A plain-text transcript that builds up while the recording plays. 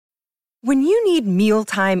When you need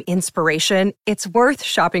mealtime inspiration, it's worth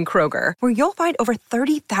shopping Kroger, where you'll find over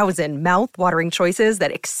 30,000 mouth-watering choices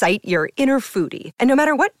that excite your inner foodie. And no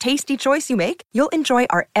matter what tasty choice you make, you'll enjoy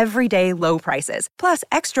our everyday low prices, plus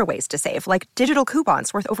extra ways to save, like digital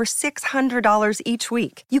coupons worth over $600 each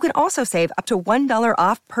week. You can also save up to $1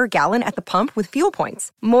 off per gallon at the pump with fuel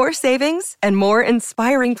points. More savings and more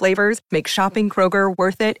inspiring flavors make shopping Kroger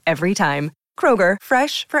worth it every time. Kroger,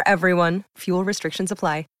 fresh for everyone. Fuel restrictions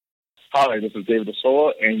apply. Hi, this is David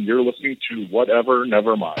Sola, and you're listening to Whatever,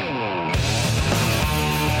 Never Mind.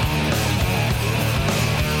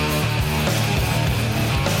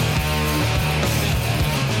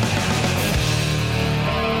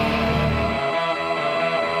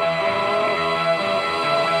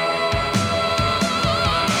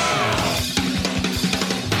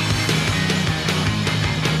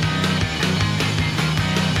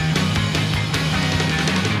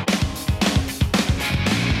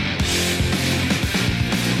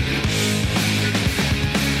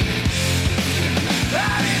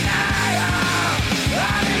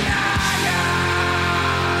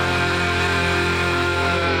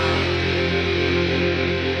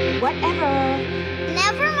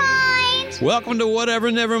 Welcome to Whatever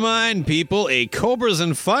Nevermind, people, a Cobras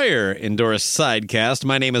and Fire endorsed sidecast.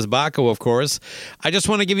 My name is Baco, of course. I just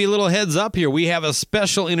want to give you a little heads up here. We have a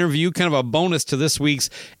special interview, kind of a bonus to this week's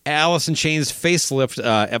Alice in Chains Facelift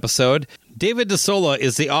episode. David DeSola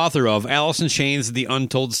is the author of Alice in Chains, The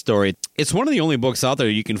Untold Story. It's one of the only books out there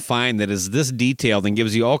you can find that is this detailed and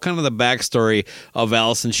gives you all kind of the backstory of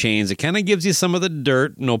Alice in Chains. It kind of gives you some of the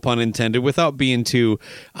dirt, no pun intended, without being too,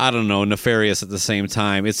 nefarious at the same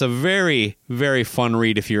time. It's a very, very fun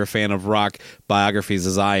read if you're a fan of rock biographies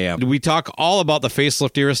as I am. We talk all about the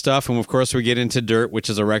facelift era stuff, and of course we get into Dirt, which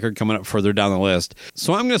is a record coming up further down the list.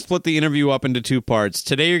 So I'm going to split the interview up into two parts.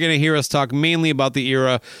 Today you're going to hear us talk mainly about the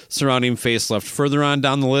era surrounding facelift. Further on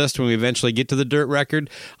down the list, when we eventually get to the Dirt record,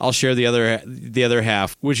 I'll share the other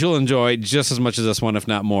half, which you'll enjoy just as much as this one, if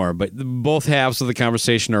not more. But both halves of the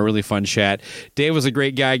conversation are a really fun chat. Dave was a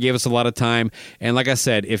great guy, gave us a lot of time, and like I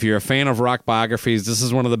said, if you're a fan of rock biographies, this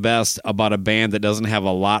is one of the best about a band that doesn't have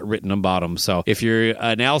a lot written about them. So if you're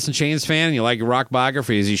an Alice in Chains fan and you like rock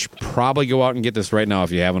biographies, you should probably go out and get this right now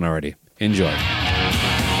if you haven't already. Enjoy.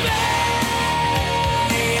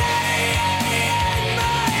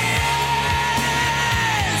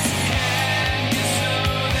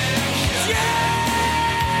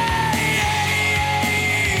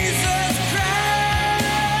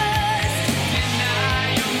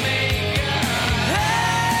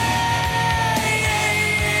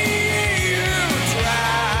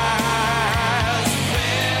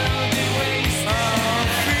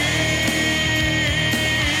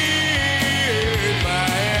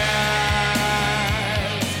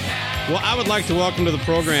 Well, I would like to welcome to the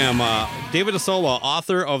program David DeSola,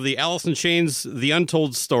 author of the Alice in Chains, The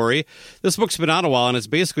Untold Story. This book's been out a while, and it's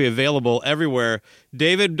basically available everywhere.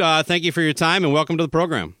 David, thank you for your time, and welcome to the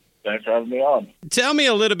program. Thanks for having me on. Tell me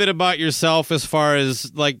a little bit about yourself as far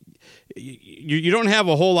as, like, you don't have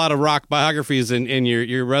a whole lot of rock biographies in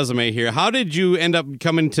your resume here. How did you end up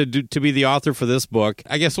coming to be the author for this book?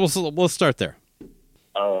 I guess we'll start there.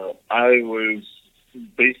 I was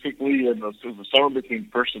basically in the summer between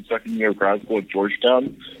first and second year of grad school at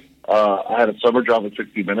Georgetown. I had a summer job at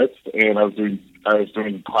 60 Minutes, and I was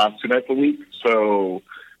doing class 2 nights a week. So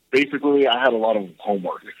basically, I had a lot of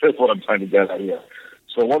homework. That's what I'm trying to get at here.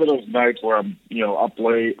 So one of those nights where I'm up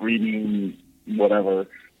late reading whatever,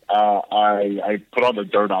 I put on the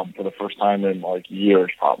Dirt album for the first time in like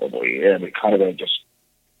years probably, and it kind of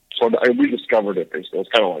so I rediscovered it. Basically, it was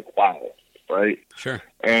kind of like wow. Right? Sure.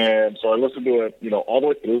 And so I listened to it, all the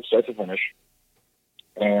way through, start to finish.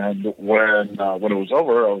 And when it was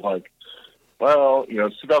over, I was like, well,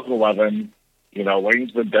 it's 2011.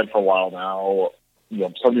 Wayne's been dead for a while now.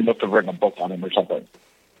 Somebody must have written a book on him or something.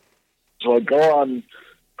 So I go on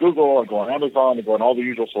Google, I go on Amazon, I go on all the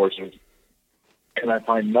usual sources, and I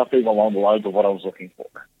find nothing along the lines of what I was looking for.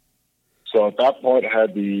 So at that point, I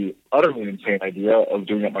had the utterly insane idea of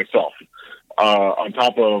doing it myself. On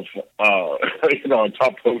top of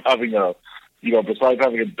having besides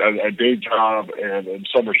having a day job and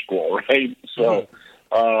summer school, right? So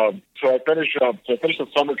I finished the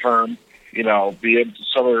summer term, my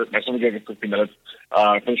summer gig at 60 Minutes,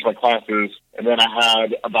 finished my classes, and then I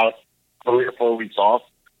had about 3 or 4 weeks off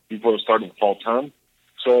before the start of the fall term.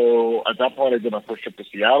 So at that point, I did my first trip to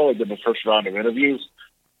Seattle. I did my first round of interviews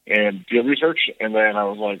and field research, and then I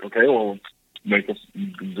was like, okay, well, do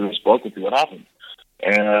this book and see what happens.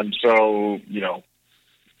 And so,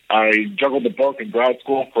 I juggled the book in grad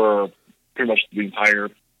school for pretty much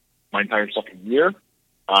my entire second year.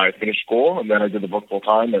 I finished school, and then I did the book full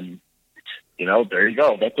time, and there you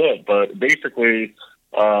go. That's it. But basically,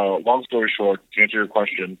 long story short, to answer your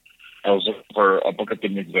question, I was looking for a book that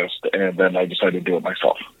didn't exist, and then I decided to do it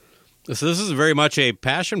myself. So this is very much a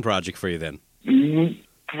passion project for you, then.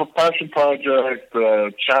 A passion project,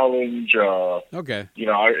 challenge. Okay.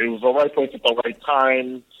 It was the right place at the right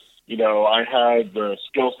time. I had the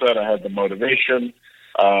skill set, I had the motivation,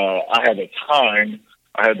 I had the time,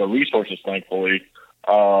 I had the resources, thankfully,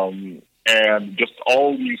 and just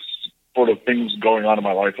all these sort of things going on in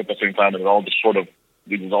my life at the same time, and it all just sort of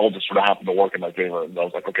happened to work in my favor. And I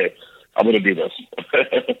was like, okay, I'm going to do this.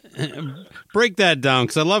 Break that down,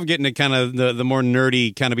 because I love getting to kind of the more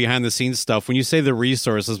nerdy, kind of behind the scenes stuff. When you say the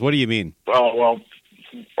resources, what do you mean?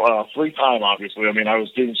 Free time, obviously. I mean, I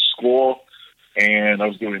was doing school and I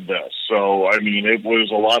was doing this. So, I mean, it was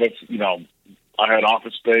a lot of, I had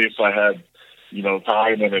office space, I had,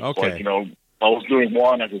 time, and it's okay. like, I was doing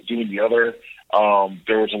one, I was doing the other.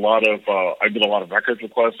 There was a lot of, I did a lot of records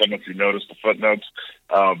requests. I don't know if you noticed the footnotes.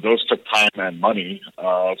 Those took time and money.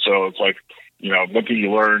 So it's like, one thing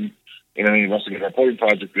you learn in any investigative reporting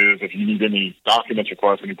project is if you need any documents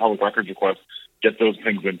requests, any public records requests, get those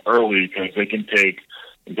things in early, because they can take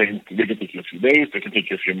you a few days, they can take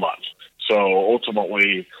you a few months. So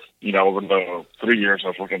ultimately, over the 3 years I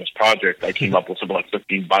was working on this project, I came up with something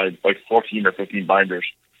like 14 or 15 binders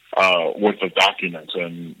worth of documents,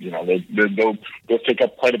 and they'll take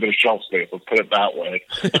up quite a bit of shelf space. Let's put it that way.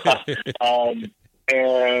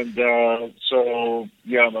 So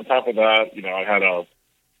on top of that, I had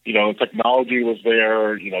technology was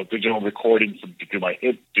there. Digital recording to do my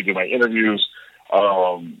interviews.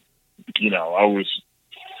 I was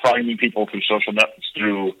finding people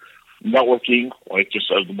through networking. Like,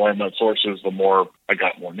 just as the more I met sources, the more I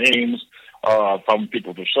got more names. Found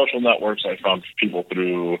people through social networks. I found people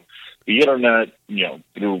through the internet,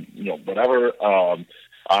 through whatever.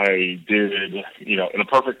 I did, in a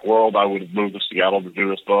perfect world, I would have moved to Seattle to do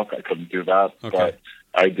this book. I couldn't do that. Okay. But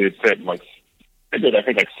I did fit, I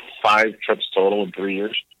think 5 trips total in 3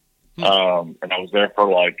 years. And I was there for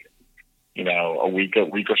a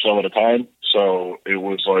week or so at a time. So it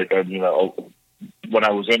was like, when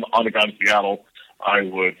I was on the ground in Seattle, I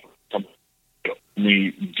would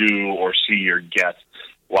do or see or get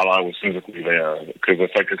while I was physically there. Because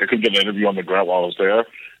if I could get an interview on the ground while I was there, it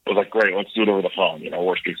was like, great, let's do it over the phone.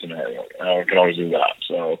 Worst case scenario. I can always do that.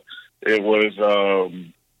 So it was,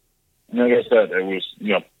 like I said, it was,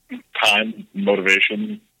 time,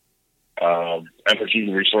 motivation,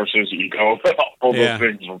 energy, resources, ego, all those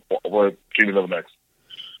things were came into the mix.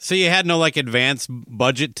 So you had no advanced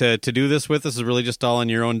budget to do this with? This is really just all on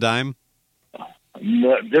your own dime?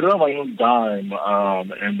 Did it on my own dime,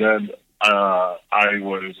 and then I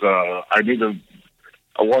made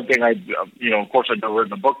one thing of course I'd never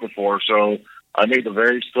written a book before, so I made the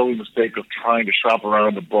very silly mistake of trying to shop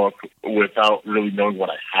around the book without really knowing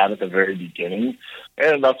what I had at the very beginning,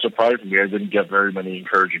 and not surprisingly, I didn't get very many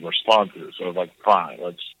encouraging responses. So I was like, fine,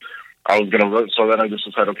 so then I just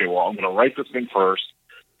decided, okay, well, I'm going to write this thing first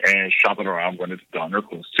and shop it around when it's done or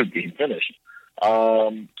close to being finished.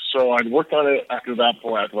 So I worked on it after that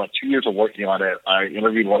point. After about 2 years of working on it, I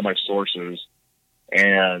interviewed one of my sources,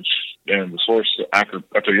 and the source, after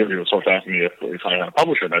the interview, the source asked me if I had a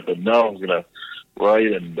publisher, and I said, no, I was going to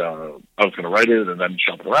write, and I was going to write it and then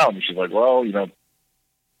shop it around. And she's like, well,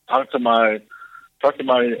 talk to my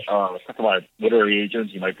literary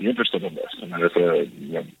agents. You might be interested in this. And I said,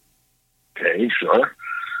 okay, sure.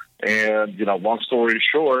 And, long story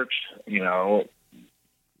short,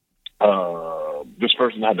 this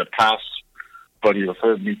person had to pass, but he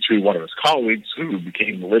referred me to one of his colleagues who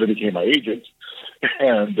later became my agent.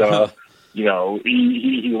 And, he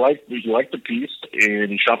liked the piece, and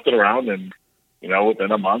he shopped it around, and,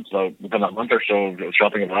 within a month or so of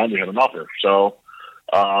shopping it around, we had an offer. So,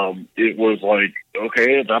 it was like,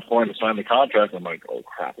 okay, at that point I signed the contract. I'm like, oh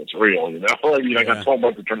crap, it's real, I got 12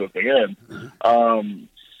 months to turn this thing in.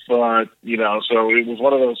 But, so it was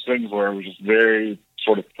one of those things where it was just very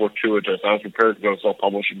sort of fortuitous. I was prepared to go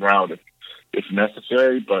self-publishing route if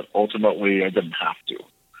necessary, but ultimately I didn't have to.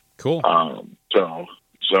 Cool. So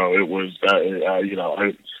it was,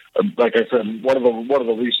 like I said, one of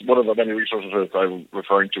the many resources that I was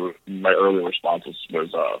referring to in my earlier responses was,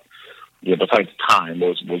 besides time,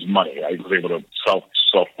 was money. I was able to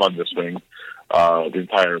self-fund this thing, the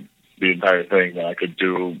entire thing, and I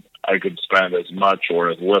could spend as much or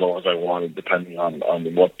as little as I wanted, depending on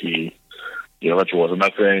what the lecture was. I'm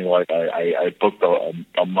not saying I booked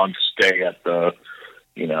a month's stay at the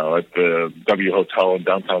W Hotel in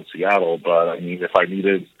downtown Seattle, but I mean, if I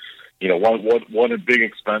needed, one big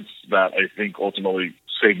expense that I think ultimately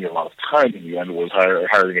saved me a lot of time in the end was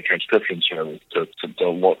hiring a transcription service to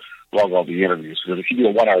log all the interviews. Because if you do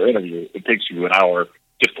a 1 hour interview, it takes you an hour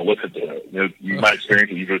just to listen to it. In my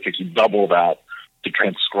experience, it usually takes you double that to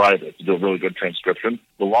transcribe it, to do a really good transcription.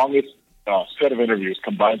 The longest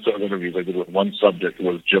combined set of interviews I did with one subject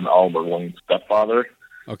was Jim Elmer, Wayne's stepfather.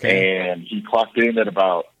 Okay. And he clocked in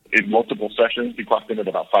in multiple sessions, he clocked in at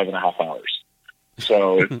about 5.5 hours.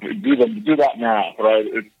 So do that math, right?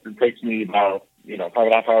 It takes me about,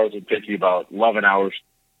 5.5 hours. It'd take you about 11 hours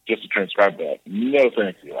just to transcribe that. No,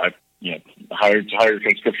 thank you. I hired a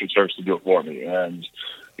transcription service to do it for me, and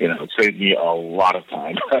it saved me a lot of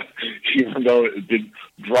time. Even though it did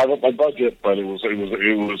drive up my budget, but it was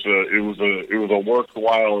a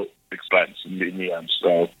worthwhile expense in the end.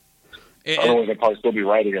 So. Otherwise, I'd probably still be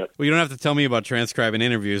writing it. Well, you don't have to tell me about transcribing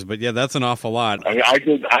interviews, but yeah, that's an awful lot. I mean, I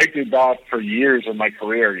did that for years in my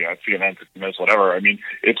career, CNN, 60 Minutes, whatever. I mean,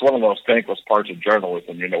 it's one of those thankless parts of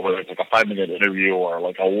journalism, whether it's like a 5-minute interview or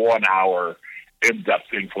like a 1 hour in-depth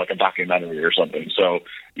thing for like a documentary or something. So,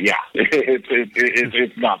 yeah,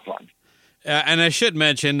 it's not fun. And I should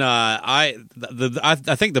mention, I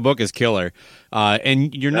think the book is killer,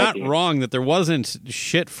 and you're not wrong that there wasn't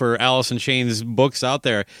shit for Alice in Chains books out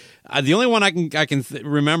there. The only one I can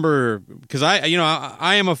remember, because I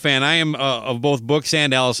am a fan. I am of both books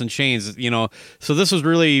and Alice in Chains. So this was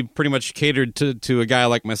really pretty much catered to a guy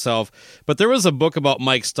like myself. But there was a book about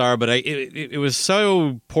Mike Starr, but it was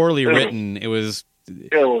so poorly written. It was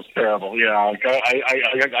terrible. Yeah, I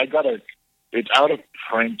got it. It's out of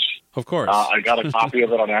print. Of course. I got a copy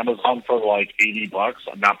of it on Amazon for like $80.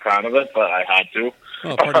 I'm not proud of it, but I had to.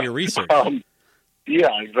 Oh, part of your research.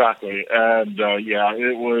 Yeah, exactly. And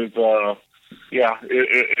it was.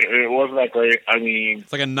 It wasn't that great. I mean,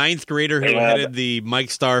 it's like a ninth grader who headed the Mike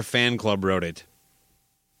Starr fan club wrote it.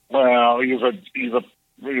 Well, he's a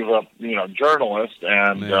journalist,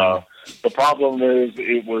 and the problem is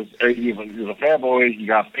he was a fanboy. He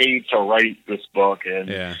got paid to write this book,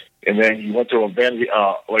 and then he went to a vanity,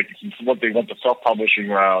 they went the self-publishing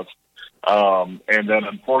route. And then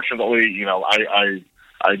unfortunately, I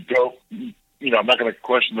don't, I'm not going to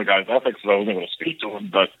question the guy's ethics, so I wasn't going to speak to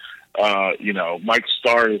him, but, Mike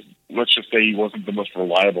Starr is, let's just say he wasn't the most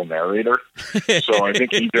reliable narrator. So I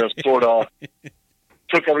think he just sort of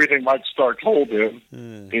took everything Mike Starr told him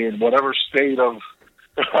in whatever state of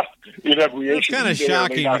inebriation. It's kind of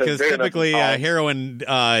shocking because typically heroin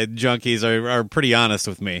junkies are pretty honest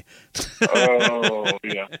with me. Oh,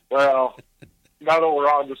 yeah. Well, now that we're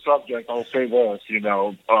on the subject, I'll say this,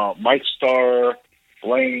 Mike Starr,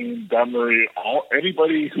 Blaine, Demery,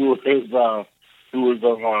 anybody who had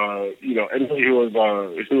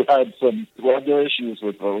their issues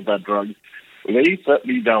with that drug, they set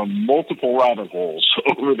me down multiple rabbit holes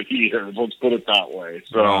over the years. Let's put it that way.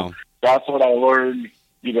 So That's what I learned.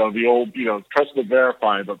 The old, trust and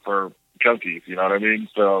verify, but for junkies. You know what I mean?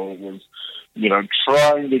 So it was,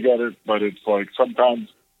 trying to get it, but it's like sometimes.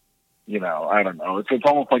 I don't know. It's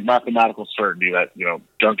almost like mathematical certainty that,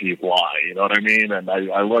 junkies lie, you know what I mean? And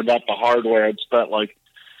I learned that the hard way. I'd spent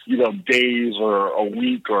days or a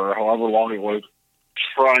week or however long it was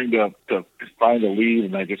trying to find a lead,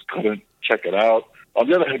 and I just couldn't check it out. On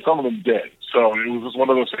the other hand, some of them did. So it was just one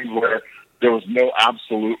of those things where there was no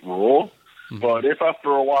absolute rule. Mm-hmm. But if after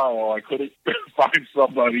a while I couldn't find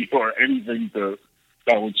somebody or anything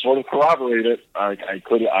that would sort of corroborate it, I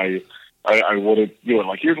wouldn't do it.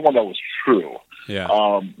 Like, here's one that was true.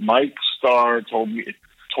 Yeah. Mike Starr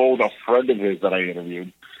told a friend of his that I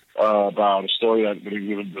interviewed about a story that when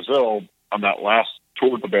he was in Brazil on that last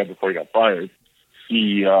tour with the band before he got fired.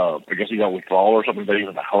 He, I guess he got withdrawal or something. But he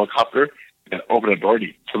was in a helicopter and opened a door and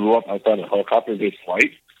he threw up outside a helicopter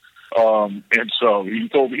mid-flight. And so he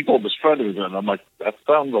told his friend of his, and I'm like, that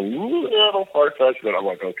sounds a little far-fetched, but I'm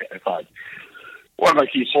like, okay, fine. One of my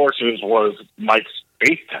key sources was Mike's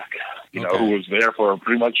bass tech, who was there for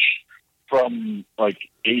pretty much from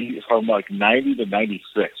 90 to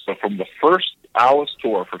 96. So from the first Alice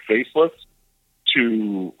tour for Faceless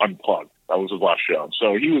to Unplugged, that was his last show.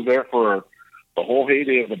 So he was there for the whole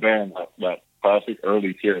heyday of the band, that classic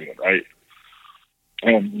early period, right?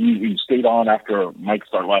 And he stayed on after Mike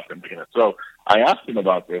Starr left and began it. So I asked him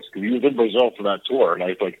about this because he was in Brazil for that tour, and I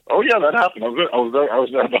was like, "Oh yeah, that happened. I was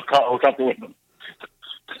there about a couple with him."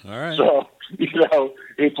 All right. So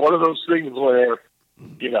it's one of those things where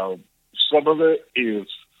some of it is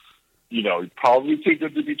probably too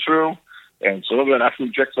good to be true, and some of it actually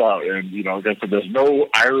checks out. And again, so there's no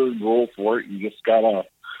iron rule for it. You just gotta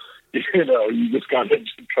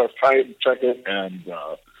try and check it and.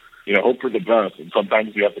 Hope for the best. And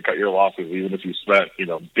sometimes you have to cut your losses, even if you spent,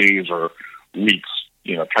 days or weeks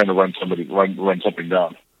trying to run something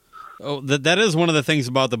down. Oh, that is one of the things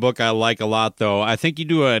about the book I like a lot, though. I think you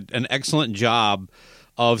do an excellent job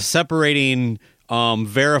of separating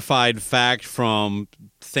verified fact from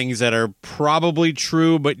things that are probably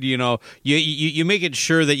true, but you make it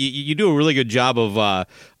sure that you do a really good job of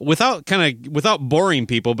without boring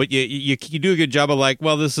people, but you do a good job of like,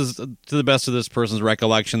 well, this is to the best of this person's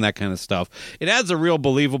recollection, that kind of stuff. It adds a real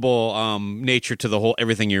believable nature to the whole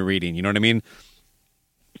everything you're reading. You know what I mean?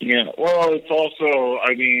 Yeah, well, it's also,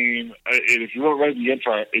 I mean, if you read the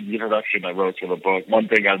introduction I wrote to the book, one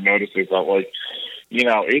thing I've noticed is that, like,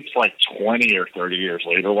 it's like 20 or 30 years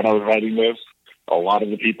later when I was writing this, a lot of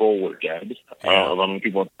the people were dead. A lot of the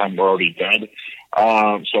people at the time were already dead.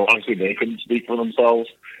 So obviously they couldn't speak for themselves.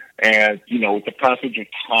 And, with the passage of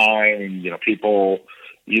time, people,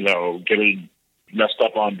 getting messed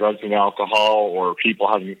up on drugs and alcohol, or people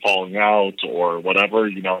having falling out or whatever,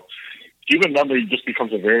 human memory just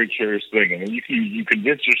becomes a very curious thing. And then you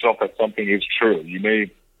convince yourself that something is true. You may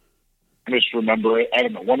misremember it. I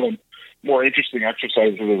don't know. One of the more interesting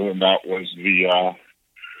exercises than that was the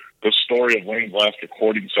story of Wayne's last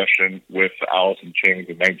recording session with Alice in Chains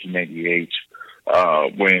in 1998,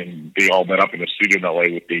 when they all met up in a studio in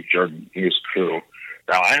L.A. with Dave Jordan and his crew.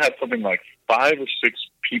 Now, I had something like 5 or 6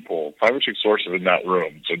 sources in that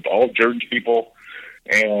room. So all Jordan's people,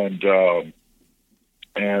 and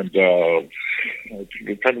I'm trying to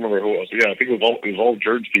remember who it was. Yeah, I think it was all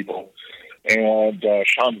Jordan's people, and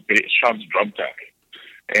Sean's drum tech.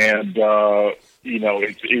 And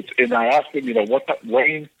and I asked him,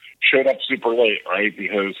 Wayne showed up super late, right?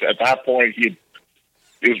 Because at that point,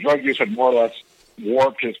 his drug use had more or less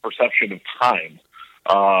warped his perception of time.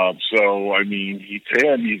 So I mean, to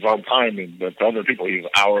him, he's on time, and to other people, he's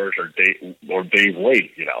hours or days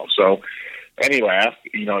late. So anyway, I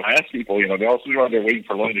asked people, they all sit around there waiting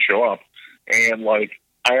for Wayne to show up, and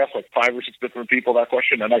I asked 5 or 6 different people that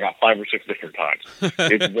question, and I got 5 or 6 different times.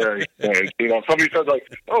 It's very strange. Somebody said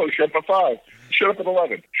oh, he showed up at 5, showed up at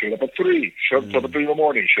 11, showed up at 3, showed up at 3 in the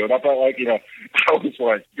morning, showed up at I was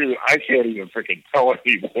like, dude, I can't even freaking tell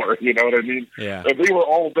anymore. You know what I mean? Yeah. And they were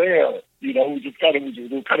all there. We just kind of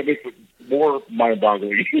make it more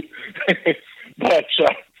mind-boggling. But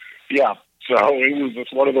yeah. So it was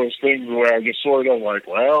just one of those things where I just sort of I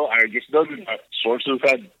just noticed that sources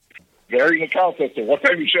had varying accounts as to what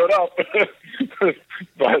time he showed up.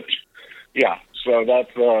 But yeah, so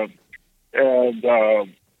that's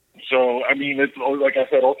so I mean, it's like I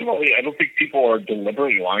said, ultimately I don't think people are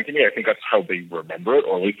deliberately lying to me. I think that's how they remember it,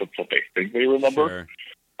 or at least that's what they think they remember.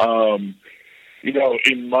 Sure.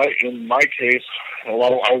 In my case, I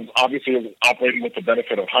was obviously operating with the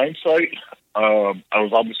benefit of hindsight. I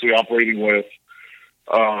was obviously operating with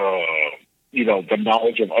the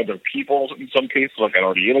knowledge of other people in some cases, like I'd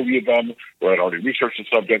already interviewed them, or I'd already researched the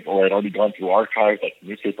subject, or I'd already gone through archives, like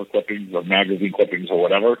newspaper clippings or magazine clippings or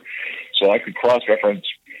whatever. So I could cross-reference,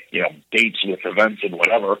 dates with events and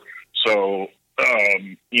whatever. So,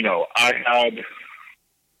 I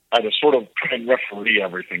had to sort of try and referee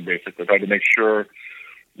everything, basically. I had to make sure,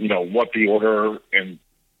 what the order and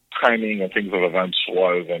timing and things of events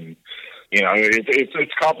was, and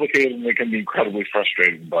it's complicated and it can be incredibly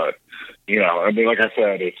frustrating, but I mean, like I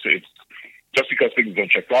said, it's just because things don't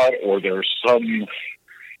check out or there's some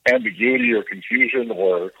ambiguity or confusion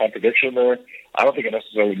or contradiction there, I don't think it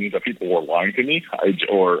necessarily means that people were lying to me. I just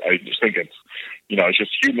think it's it's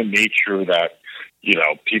just human nature that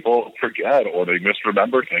people forget or they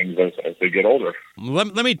misremember things as they get older.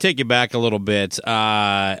 Let me take you back a little bit.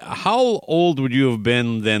 How old would you have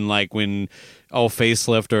been then, when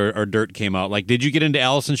Facelift or Dirt came out? Did you get into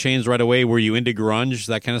Alice in Chains right away? Were you into grunge,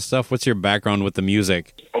 that kind of stuff? What's your background with the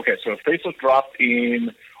music? Okay, so Facelift dropped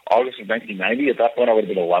in August of 1990. At that point, I would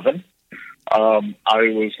have been 11. I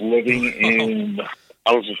was living in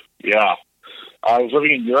I was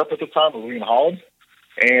living in Europe at the time. I was living in Holland.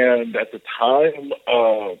 And at the time,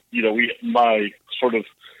 my sort of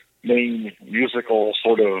main musical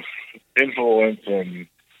sort of influence and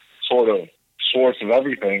sort of source of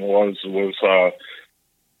everything was the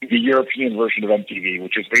European version of MTV,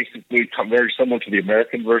 which is basically very similar to the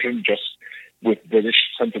American version, just with British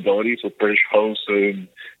sensibilities, with British hosts, and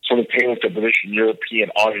sort of tailored to British and European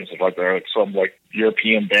audiences. There are some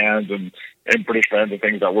European bands and British bands and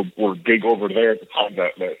things that were big over there at the time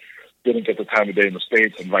that didn't get the time of day in the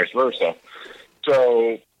States, and vice versa.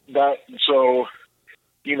 So I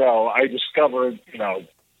discovered,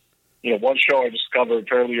 one show I discovered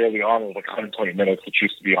fairly early on was 120 minutes, which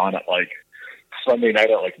used to be on at Sunday night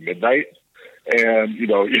at midnight. And, you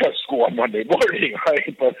know, you have school on Monday morning,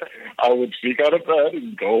 right? But I would sneak out of bed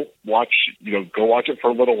and go watch it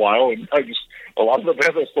for a little while. And a lot of the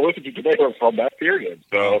bands I still listen to today are from that period.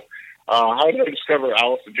 So, how did I discover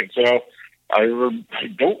Alice in Chains? So, I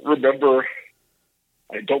don't remember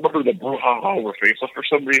the brouhaha over Facelift for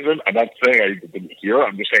some reason. I'm not saying I didn't hear it.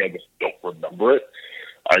 I'm just saying I just don't remember it.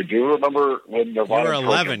 I do remember when Nirvana... You were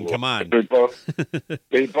 11, come on. They both,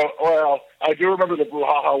 well, I do remember the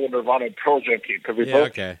brouhaha when Nirvana and Pearl Jam came, because they both...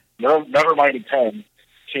 Okay. Nevermind and 10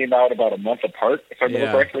 came out about a month apart, if I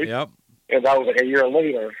remember correctly. Yep. And that was like a year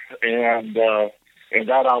later. And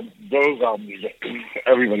that album, those albums,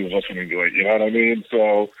 everybody was listening to it, you know what I mean?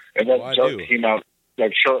 So, and then Jerk came out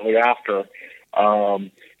like shortly after.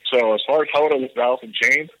 So as far as how would I listen to Alice in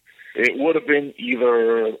Chains, it would have been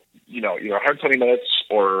either 120 Minutes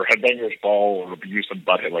or Headbangers Ball or Abuse and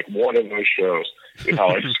Butthead. Like one of those shows is how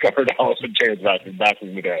I discovered Alice in Chains back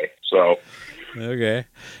in the day. So, okay.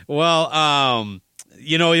 Well,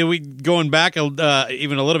 we going back even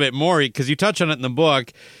a little bit more, because you touch on it in the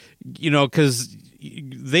book, because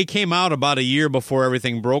they came out about a year before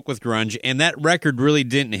everything broke with grunge, and that record really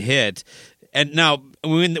didn't hit. And now,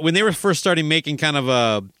 when they were first starting making kind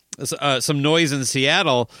of some noise in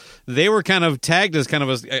Seattle, they were kind of tagged as kind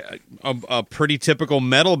of a pretty typical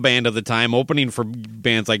metal band of the time, opening for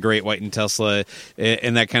bands like Great White and Tesla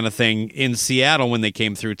and that kind of thing in Seattle when they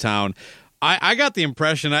came through town. I got the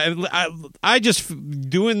impression, I just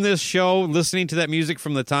doing this show, listening to that music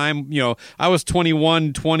from the time, I was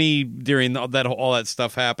 21, 20 during all that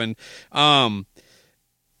stuff happened.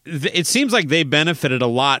 It seems like they benefited a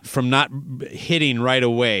lot from not hitting right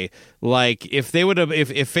away. Like if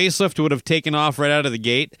Facelift would have taken off right out of the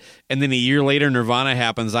gate, and then a year later Nirvana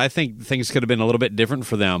happens, I think things could have been a little bit different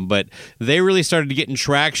for them. But they really started to get in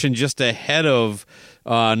traction just ahead of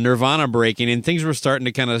Nirvana breaking, and things were starting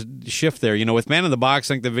to kind of shift there. With Man in the Box,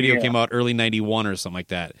 I think the video came out early '91 or something like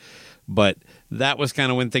that. But that was kind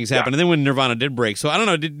of when things happened, and then when Nirvana did break. So I don't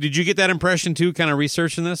know. Did you get that impression too? Kind of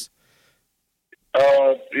researching this.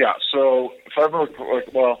 Yeah. So if I remember,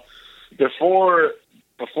 well, before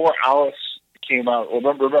Alice came out,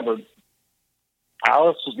 remember,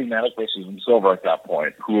 Alice was being Manic Racism Silver at that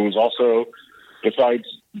point, who was also, besides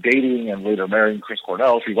dating and later marrying Chris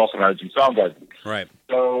Cornell, she was also managing Soundgarden. Right.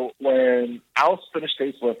 So when Alice finished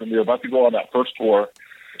Facelift and they were about to go on that first tour,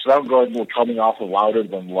 Soundgarden were coming off of Louder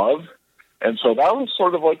Than Love. And so that was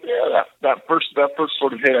sort of like, that first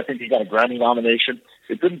sort of hit. I think he got a Grammy nomination.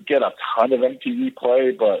 It didn't get a ton of MTV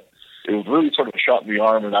play, but it was really sort of a shot in the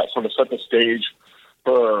arm, and that sort of set the stage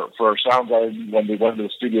for Soundgarden when they went to the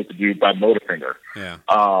studio to do Bad Motorfinger. Yeah.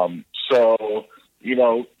 So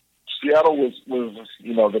Seattle was the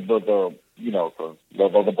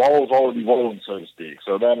ball was already rolling, so to speak.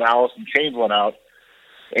 So then Alice in Chains went out.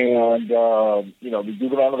 And, we do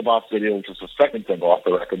the Round of the Box video, which was the second single off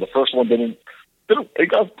the record. The first one it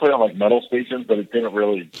got played on like metal stations, but it didn't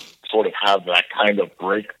really sort of have that kind of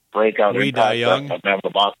breakout We Die Young that Round of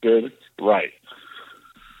the Box did. Right.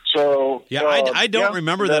 So yeah, I don't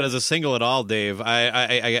remember that as a single at all, Dave. And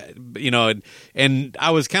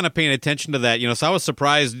I was kind of paying attention to that, so I was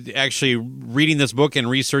surprised actually reading this book and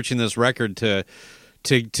researching this record to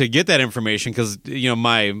get that information, because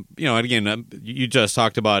again, you just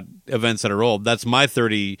talked about events that are old. That's my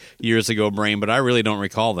 30 years ago brain, but I really don't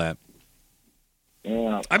recall that.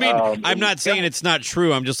 Yeah, I mean, I'm not saying it's not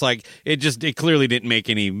true. I'm just like it clearly didn't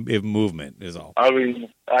make any movement, is all. I mean,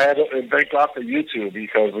 I had to thank God for YouTube,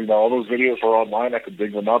 because all those videos were online. I could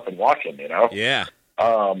dig them up and watch them. Yeah.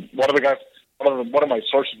 One of my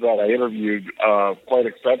sources that I interviewed quite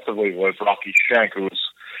extensively was Rocky Shank, who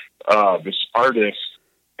was this artist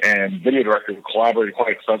and video director who collaborated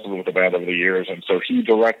quite extensively with the band over the years. And so he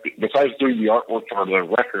directed, besides doing the artwork for the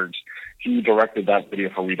records, he directed that video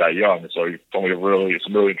for We Die Young. So he told me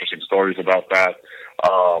some really interesting stories about that.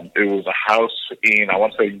 It was a house in, I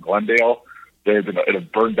want to say, Glendale. It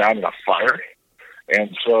had burned down in a fire.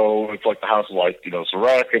 And so it's like the house is like, it's a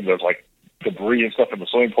wreck, and there's like debris and stuff in the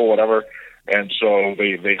swimming pool, whatever. And so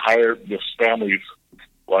they hired this family's,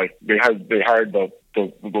 like, they hired the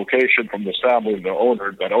location from this family, the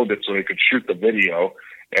owner that owned it, so they could shoot the video.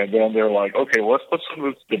 And then they're like, okay, well, let's put some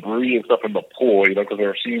of this debris and stuff in the pool, because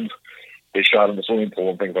there are scenes they shot in the swimming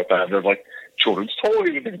pool and things like that. And there's like children's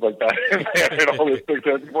toys and things like that. And all these things.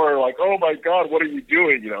 And people are like, oh my God, what are you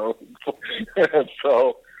doing? And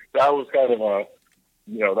so that was kind of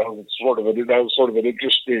that was sort of an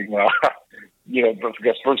interesting, I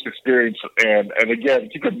guess, first experience. And again,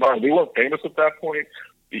 keep in mind, they weren't famous at that point.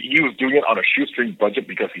 He was doing it on a shoestring budget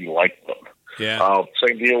because he liked them. Yeah.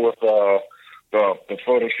 Same deal with the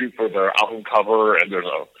photo shoot for their album cover, and there's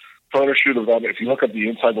photo shoot of them. If you look at the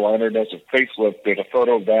inside the liner notes of Facelift, there's a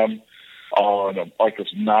photo of them on like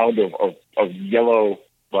this mound of yellow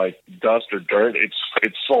like dust or dirt. It's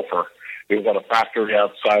sulfur. It was at a factory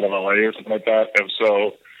outside of LA or something like that, and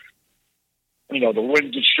so the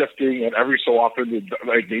wind is shifting, and every so often,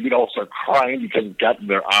 like maybe they'll start crying because it's gotten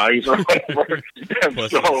their eyes or whatever. And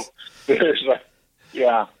so there's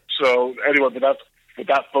So anyway, but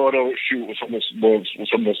that photo shoot was from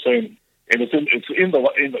the same, and it's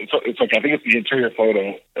like I think it's the interior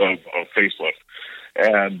photo of Facelift,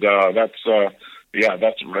 and that's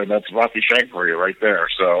Rafi Shank for you right there.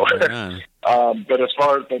 So, but as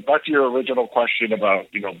far as back to your original question about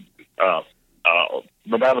the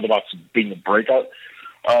Man of the Box being the breakout,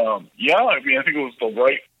 I think it was the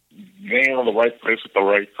right man in the right place at the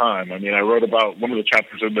right time. I mean, I wrote about one of the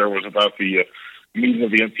chapters in there was about the meeting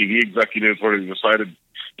of the MTV executives where they decided,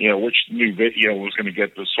 which new video was going to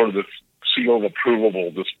get the sort of the seal of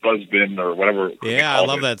approval, this buzzbin or whatever. Yeah, I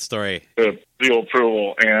love that story. The seal of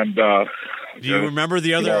approval. And do you remember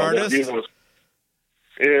the other artist?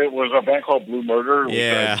 It was a band called Blue Murder.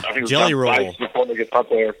 Yeah, I think it was Jelly Roll. Before they get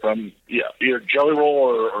popular from either Jelly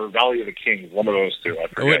Roll or Valley of the Kings, one of those two. I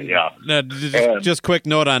forget. Just quick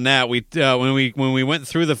note on that. We when we went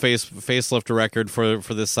through the facelift record for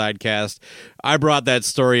this sidecast, I brought that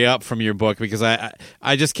story up from your book because I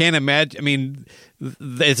just can't imagine. I mean,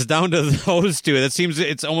 it's down to those two. It seems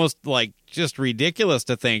it's almost like just ridiculous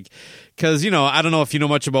to think, because I don't know if you know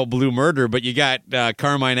much about Blue Murder, but you got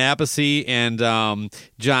Carmine Appice and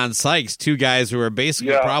John Sykes, two guys who are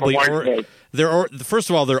basically probably first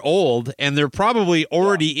of all, they're old, and they're probably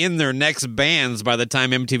already in their next bands by the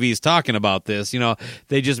time MTV's talking about this.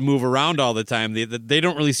 They just move around all the time. They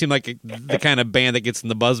don't really seem like the kind of band that gets in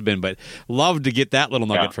the buzzbin, but love to get that little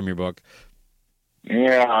nugget from your book.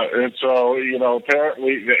 Yeah, and so,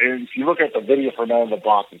 apparently, if you look at the video for Man in the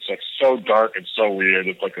Box, it's like so dark and so weird.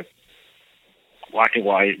 It's like a black and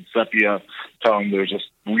white sepia tone. There's this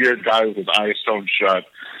weird guy with his eyes sewn shut.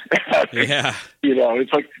 Yeah.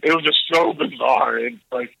 It's like, it was just so bizarre. And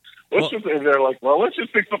like, and they're like, well, let's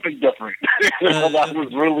just pick something different. That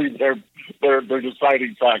was really their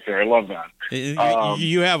deciding factor. I love that.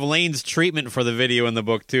 You have Lane's treatment for the video in the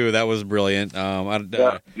book, too. That was brilliant.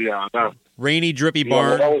 Rainy, drippy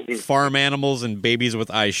barn, farm animals, and babies with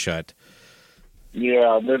eyes shut.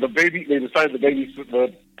 Yeah, they decided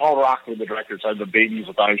the Paul Rockwood, the director, decided the babies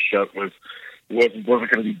with eyes shut wasn't going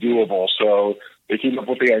to be doable. So they came up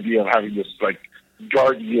with the idea of having this like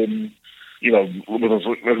guardian, with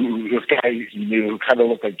this guy he knew who kind of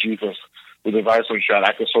looked like Jesus with his eyes shut,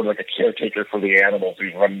 acting sort of like a caretaker for the animals.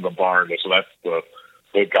 He's running the barn, so that's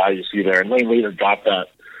the guy you see there. And Lane later got that,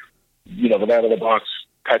 the Man in the Box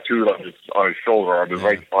tattooed on his shoulder, on his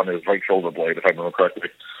right shoulder blade, if I remember correctly.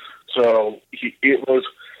 So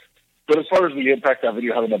but as far as the impact that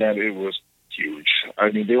video had on the band, it was huge.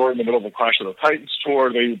 I mean, they were in the middle of a Clash of the Titans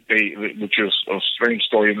tour, which is a strange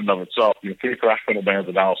story in and of itself. Three thrash metal bands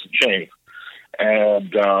in Alice in Chains,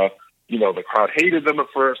 and the crowd hated them at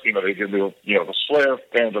first. They did the Slayer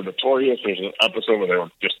fans are notorious. There's an episode where they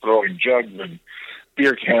were just throwing jugs and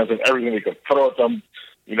beer cans and everything they could throw at them.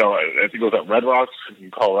 I think it was at Red Rocks in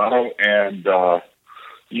Colorado, and,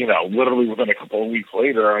 literally within a couple of weeks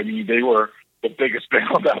later, I mean, they were the biggest band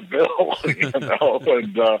on that bill, and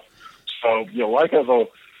so, life has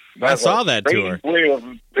I saw that tour. Way of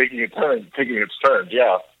taking its turns,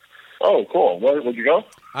 yeah. Oh, cool. Where'd you go?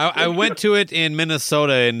 I went to it in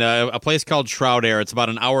Minnesota in a place called Trout Air. It's about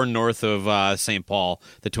an hour north of St. Paul,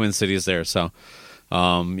 the Twin Cities there, so...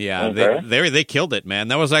 They killed it, man.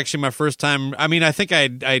 That was actually my first time. I mean, I think I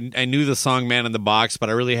knew the song "Man in the Box," but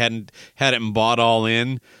I really hadn't had it bought all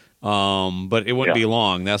in. But it wouldn't be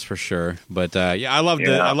long, that's for sure. But I loved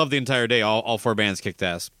the entire day. All four bands kicked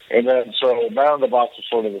ass. And then so "Man in the Box" was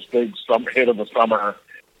sort of this big hit of the summer,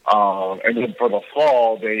 and then for the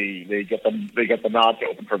fall they get the nod to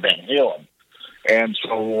open for Van Halen. And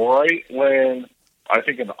so right when I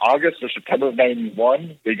think in August or September of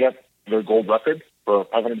 '91 they get their gold record for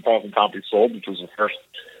 500,000 copies sold, which was the first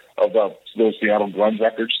of those Seattle grunge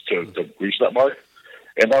records to reach that mark.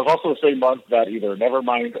 And that was also the same month that either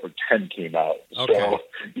Nevermind or 10 came out. Okay. So,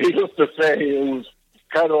 needless to say, it was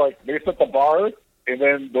kind of like they set the bar, and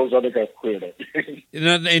then those other guys cleared it.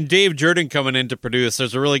 And Dave Jordan coming in to produce.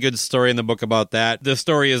 There's a really good story in the book about that. The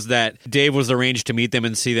story is that Dave was arranged to meet them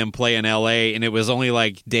and see them play in L.A., and it was only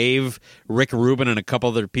like Dave, Rick Rubin, and a couple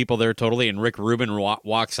other people there totally, and Rick Rubin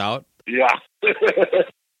walks out. Yeah.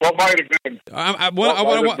 What might have been.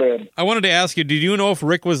 I wanted to ask you, did you know if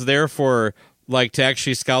Rick was there for, like, to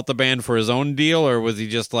actually scout the band for his own deal, or was he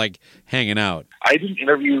just, like, hanging out? I didn't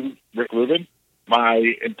interview Rick Rubin,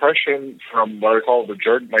 my impression from what I recall the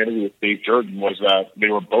Jordan, my interview with Dave Jordan was that they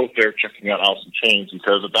were both there checking out Alice in Chains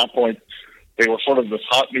because at that point they were sort of this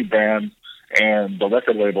hot new band, and the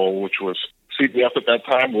record label, which was CBS at that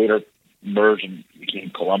time, later merged and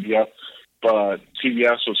became Columbia, but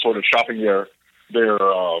CBS was sort of shopping their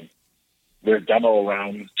demo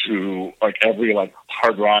around to like every like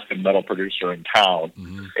hard rock and metal producer in town,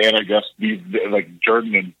 and I guess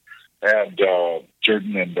Jordan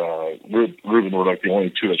and Ruben were like the only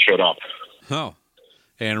two that showed up. Oh,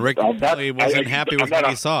 and Rick probably wasn't happy with what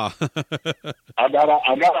he saw. I'm not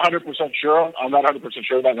 100% sure. I'm not 100%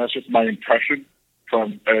 sure of that. That's just my impression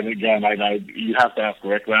from. And again, you have to ask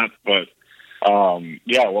Rick that, but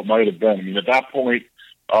what might have been. I mean, at that point,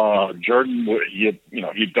 Jordan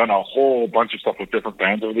he'd done a whole bunch of stuff with different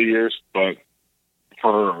bands over the years, but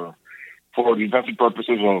for the intended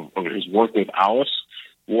purposes of his work with Alice,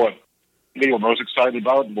 what they were most excited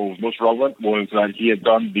about, what was most relevant, was that he had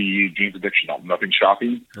done the Jane's Addiction album, Nothing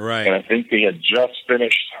Shocking. Right. And I think they had just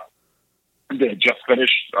finished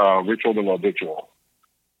Ritual to Habitual.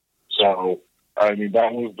 So, I mean,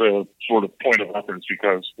 that was the sort of point of reference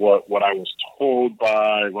because what I was told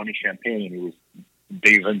by Ronnie Champagne, who was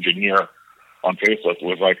Dave's engineer on Facebook,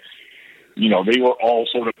 was like, they were all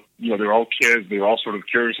sort of, they were all kids. They were all sort of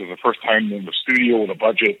curious. It was the first time in the studio with a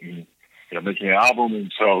budget and, making an album. And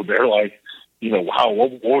so they're like, wow,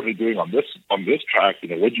 what were they doing on this track?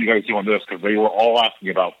 What did you guys do on this? Because they were all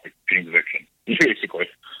asking about like, Jane's Addiction, basically.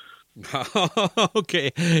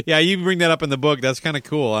 Okay. Yeah, you bring that up in the book. That's kind of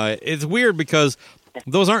cool. It's weird because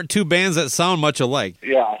those aren't two bands that sound much alike.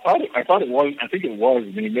 Yeah, I thought it was. I think it was.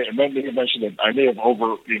 I mean, and then you mentioned that I may have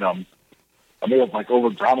over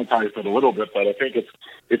dramatized it a little bit, but I think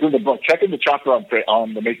it's in the book. Check in the chapter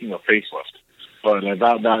on the making of Facelift. But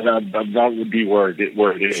that would be where it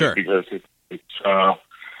is, sure. Because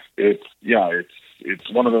it's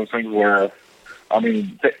one of those things where, I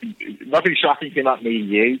mean, Nothing Shocking came out in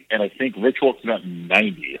 '88, and I think Ritual came out in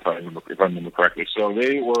 '90, if I remember correctly. So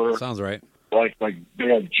they were sounds right. Like they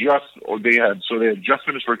had just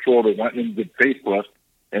finished Ritual. They went and did Facelift,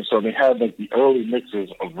 and so they had like the early mixes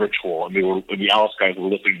of Ritual, and the Alice guys were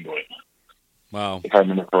listening to it. Wow, if I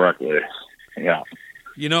remember correctly, yeah.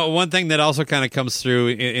 One thing that also kind of comes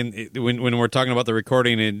through when we're talking about the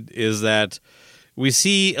recording is that we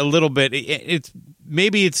see a little bit.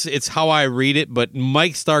 It's how I read it, but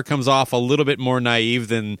Mike Starr comes off a little bit more naive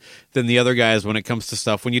than the other guys when it comes to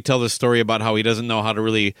stuff. When you tell the story about how he doesn't know how to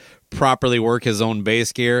really properly work his own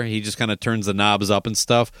bass gear, he just kind of turns the knobs up and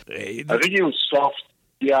stuff. I think he was soft.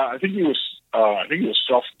 Yeah, I think he was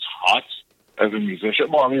self-taught as a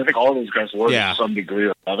musician. Well, I mean, I think all those guys were to some degree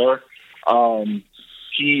or another.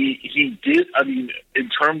 He did. I mean, in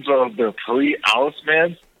terms of the pre-Alice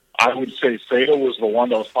bands, I would say Sola was the one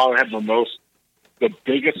that was probably had the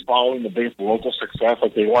biggest following, the biggest local success.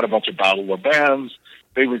 Like they won a bunch of Battle of Bands.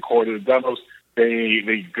 They recorded demos.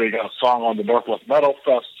 They got a song on the Northwest Metal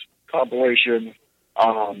Fest compilation.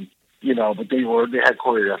 But they had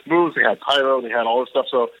choreographed moves. They had pyro. They had all this stuff.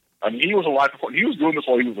 So I mean, he was alive before. He was doing this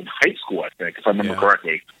while he was in high school, I think, if I remember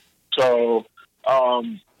correctly. So.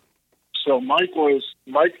 So Mike in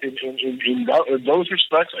those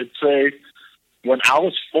respects, I'd say when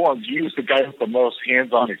Alice formed, he was the guy with the most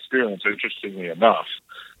hands-on experience, interestingly enough.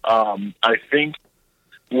 I think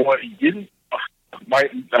what he didn't,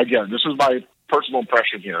 this is my personal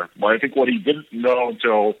impression here, but I think what he didn't know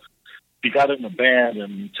until he got in the band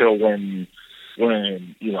and until when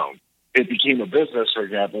it became a business, for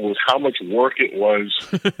example, was how much work it was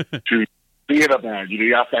to be in a band.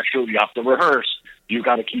 You have to rehearse. You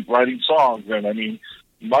got to keep writing songs, and I mean,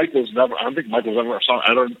 I don't think Mike was ever a song.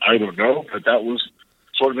 I don't know, but that was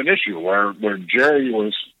sort of an issue where Jerry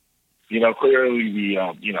was, clearly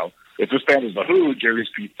the, if this band is the Who, Jerry's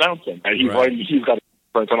Pete Townsend, and he's got to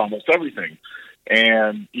write on almost everything.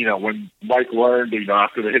 And when Mike learned,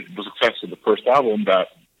 after the success of the first album, that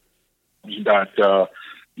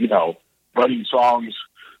writing songs,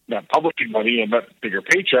 not publishing money, and not bigger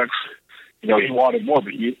paychecks. He wanted more,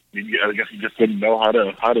 but I guess he just didn't know how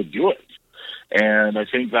to do it. And I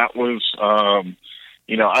think that was, I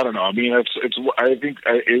don't know. I mean, I think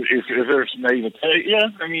if there's naivete, yeah.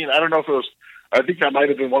 I mean, I don't know if it was. I think that might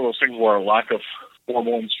have been one of those things where a lack of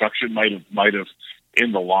formal instruction might have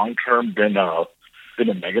in the long term been a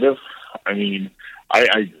negative. I mean,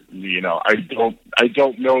 I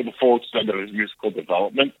don't know the full extent of his musical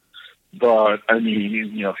development, but I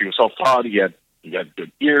mean, if he was self-taught, he had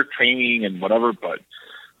good ear training and whatever, but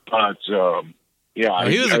yeah.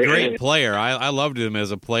 He was a great player. I loved him as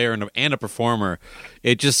a player and a performer.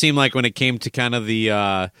 It just seemed like when it came to kind of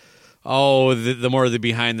the Oh, the more the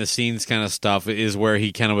behind the scenes kind of stuff is where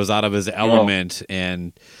he kind of was out of his element,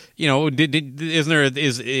 and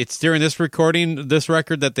it's during this record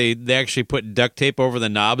that they actually put duct tape over the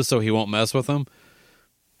knobs so he won't mess with them.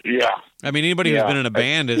 Yeah, I mean, anybody who's been in a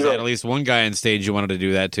band has at least one guy on stage you wanted to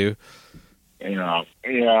do that to. Yeah.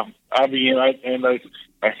 I mean, I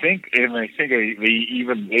think they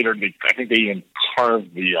even later I think they even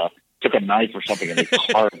carved took a knife or something and they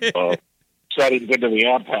carved settings into the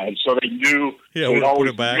amp pad, so they knew they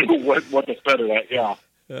always knew what to set it at. Yeah.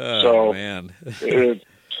 Oh, man.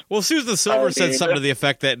 Well, Susan Silver said something to the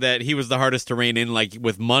effect that he was the hardest to rein in, like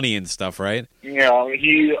with money and stuff, right? Yeah.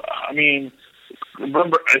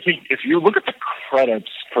 Remember, I think if you look at the credits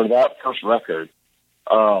for that first record,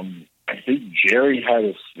 I think Jerry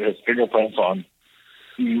had his fingerprints on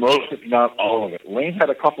most, if not all of it. Lane had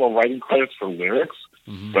a couple of writing credits for lyrics,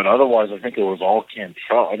 but otherwise I think it was all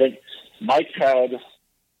Cantrell. I think Mike had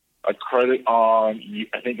a credit on,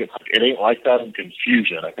 I think It Ain't Like That and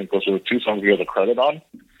Confusion. I think those were the two songs he had a credit on.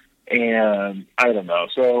 And I don't know.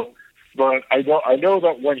 So, but I know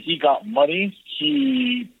that when he got money,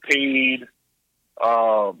 he paid,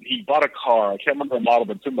 he bought a car. I can't remember the model,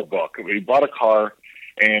 but it's in the book. He bought a car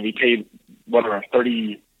and he paid, whatever,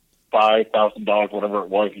 $35,000, whatever it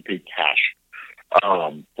was, he paid cash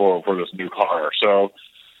for this new car. So,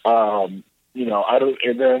 I don't know I don't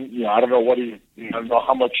know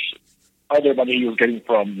how much other money he was getting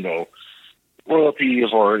from,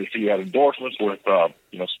 royalties, or if he had endorsements with,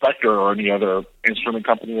 Spectre or any other instrument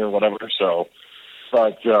company or whatever. So,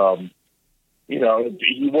 but, they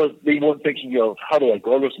weren't thinking of how do I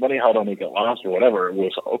grow this money, how do I make it last, or whatever. It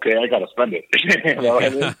was, okay, I got to spend it. You know what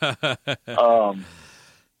I mean?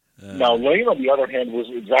 Now, Lane, on the other hand, was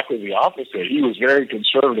exactly the opposite. He was very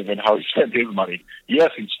conservative in how he spent his money.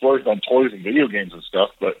 Yes, he splurged on toys and video games and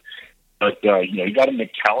stuff, but he got an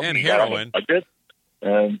account and heroin. I did,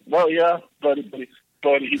 and but he didn't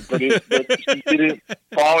fall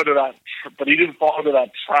into that. But he didn't fall into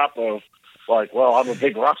that trap of like, well, I'm a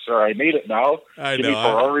big rock star. I made it now. I Give me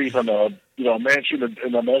Ferraris and a mansion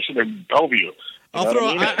in Bellevue. I'm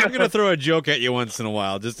going to throw a joke at you once in a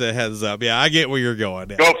while, just a heads up. Yeah, I get where you're going.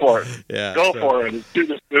 Yeah. Go for it. Yeah, Go for it.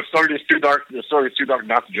 The story is too dark. The story is too dark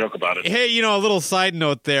not to joke about it. Hey, a little side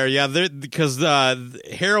note there. Yeah, because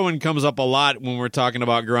heroin comes up a lot when we're talking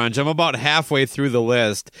about grunge. I'm about halfway through the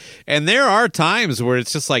list, and there are times where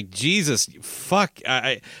it's just like, Jesus, fuck,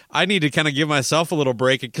 I need to kind of give myself a little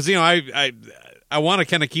break because I want to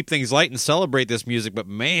kind of keep things light and celebrate this music, but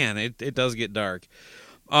man, it does get dark.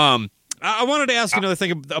 I wanted to ask you another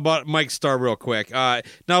thing about Mike Starr real quick. Now,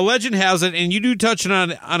 legend has it, and you do touch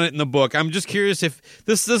on it in the book. I'm just curious if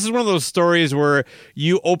this is one of those stories where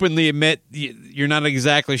you openly admit you're not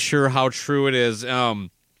exactly sure how true it is.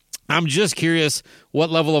 I'm just curious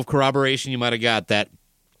what level of corroboration you might have got that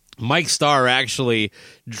Mike Starr actually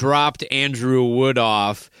dropped Andrew Wood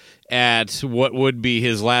off at what would be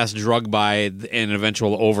his last drug buy and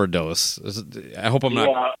eventual overdose. I hope I'm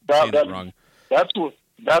not saying that wrong.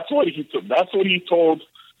 That's what he told. That's what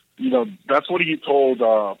he told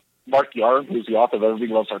Mark Yarn, who's the author of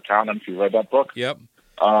Everything Loves Our Town. And if you read that book, yep.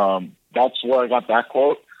 That's where I got that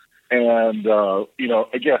quote. And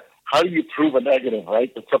again, how do you prove a negative,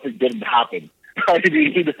 right? That something didn't happen. I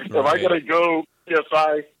mean, if I gotta go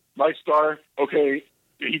CSI, Mike Starr, okay,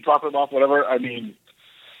 he dropped him off, whatever. I mean,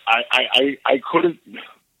 I couldn't.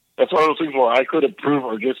 That's one of those things where I couldn't prove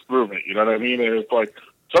or disprove it. You know what I mean? And it's like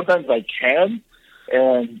sometimes I can.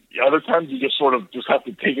 And other times you just sort of have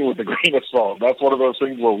to take it with a grain of salt. That's one of those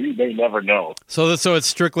things where we may never know. So it's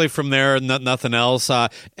strictly from there, nothing else.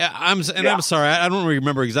 I'm sorry, I don't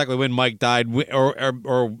remember exactly when Mike died,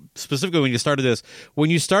 or specifically when you started this. When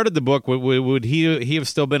you started the book, would he have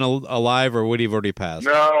still been alive, or would he have already passed?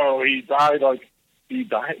 No, he died. I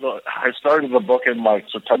started the book in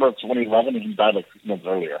September of 2011, and he died 6 months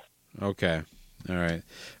earlier. Okay, all right.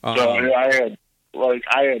 So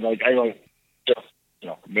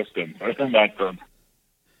I missed him.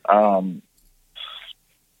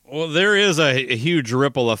 Well, there is a huge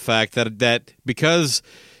ripple effect that because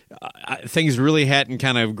things really hadn't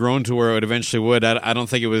kind of grown to where it eventually would. I don't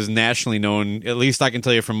think it was nationally known. At least I can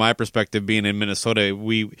tell you from my perspective, being in Minnesota,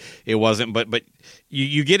 it wasn't. But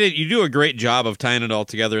you get it. You do a great job of tying it all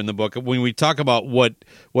together in the book. When we talk about what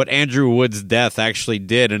Andrew Wood's death actually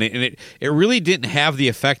did, and it really didn't have the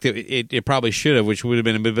effect it probably should have, which would have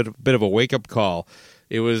been a bit of a wake up call.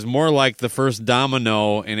 It was more like the first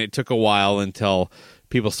domino, and it took a while until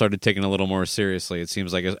people started taking it a little more seriously. It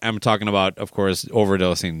seems like I'm talking about, of course,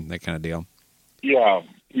 overdosing, that kind of deal. Yeah.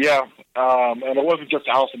 And it wasn't just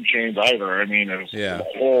Alice in Chains either. I mean, it was the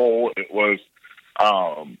whole. It was,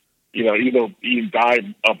 either he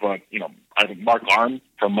died of I think Mark Arm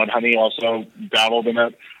from Mudhoney also dabbled in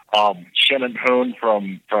it. Shannon Hoon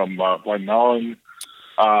from Blind Melon.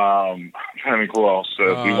 I'm trying to think who else.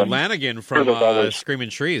 Lanigan from Screaming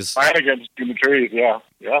Trees. Lanigan, Screaming Trees, yeah.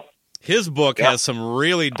 His book has some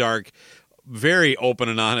really dark, very open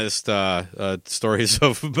and honest stories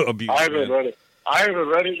of abuse. I haven't read it. I haven't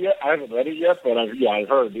read it yet, but I've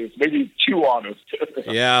heard it's maybe too honest.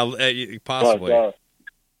 Yeah, possibly. But,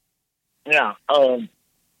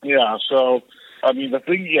 So, I mean, the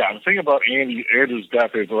thing about Andrew's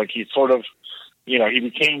death is like he sort of, he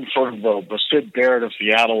became sort of the Sid Barrett of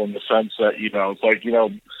Seattle in the sense that it's like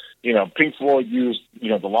Pink Floyd used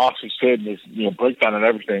the loss of Sid and his breakdown and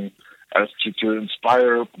everything as to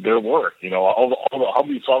inspire their work. All the how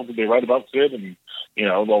many songs did they write about Sid and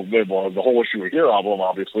the whole Issue Here album,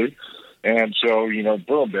 obviously. And so,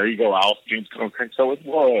 boom, there you go. Al James cranks out with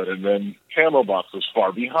Wood, and then Candlebox is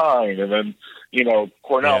Far Behind, and then,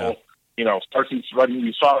 Cornell, starts writing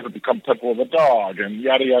these songs that become Temple of the Dog, and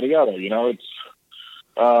yada, yada, yada. It's,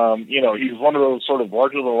 he's one of those sort of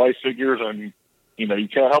larger-than-life figures, and, you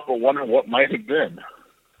can't help but wonder what might have been.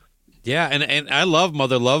 Yeah, and I love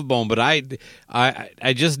Mother Love Bone, but I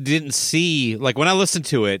just didn't see, like, when I listened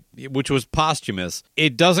to it, which was posthumous,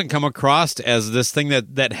 it doesn't come across as this thing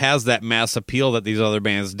that has that mass appeal that these other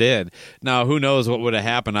bands did. Now, who knows what would have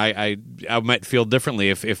happened? I might feel differently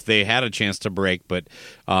if they had a chance to break, but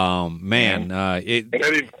man, Eddie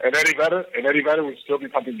Vedder would still be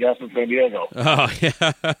pumping gas in San Diego. Oh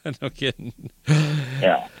yeah, no kidding.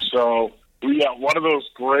 Yeah, so we got one of those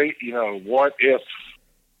great, what if.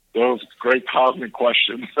 Those great cosmic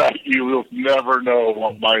questions that you will never know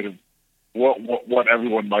what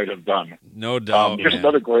everyone might have done. No doubt. Here's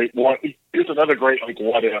another great one. Here's another great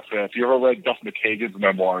what if you ever read Duff McKagan's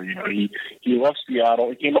memoir. He left Seattle.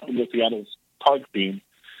 He came up into Seattle's punk scene.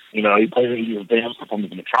 He was bands performed in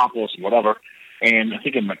the Metropolis and whatever. And I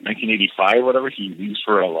think in 1985 or whatever, he leaves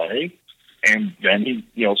for LA, and then he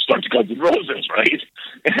starts Guns N' Roses, right?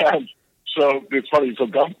 And so it's funny. So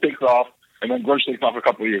Guns takes off. And then Grunge takes off a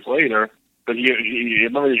couple of years later. But he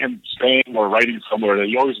remember him staying or writing somewhere that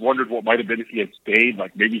he always wondered what might have been if he had stayed.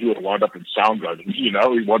 Like maybe he would have wound up in Soundgarden. He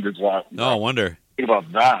wonders what. Oh, I wonder. Think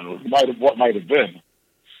about that. What might have been.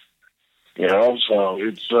 So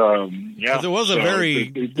it's there was a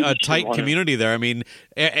very tight community there. I mean,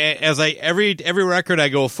 every record I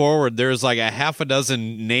go forward, there's like a half a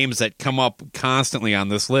dozen names that come up constantly on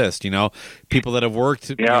this list. People that have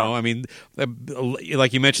worked. I mean,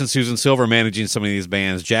 like you mentioned, Susan Silver managing some of these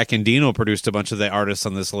bands. Jack Endino produced a bunch of the artists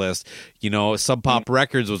on this list. Sub Pop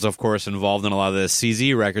Records was of course involved in a lot of the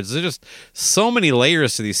CZ records. There's just so many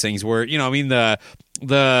layers to these things. Where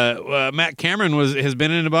the Matt Cameron has been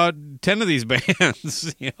in about 10 of these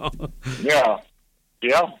bands. Yeah,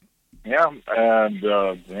 and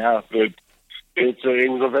it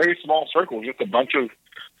was a very small circle, just a bunch of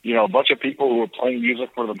people who were playing music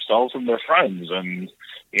for themselves and their friends, and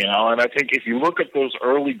and I think if you look at those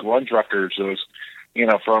early grunge records, those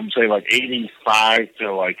from say like 85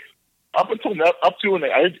 to like up to and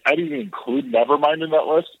I didn't even include Nevermind in that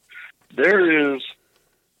list. There is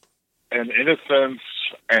an innocence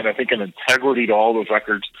and I think an integrity to all those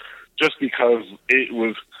records, just because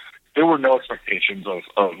there were no expectations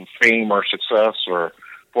of fame or success or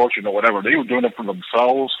fortune or whatever. They were doing it for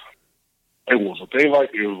themselves. It was what they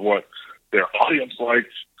liked. It was what their audience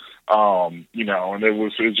liked. And it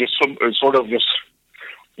was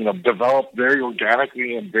developed very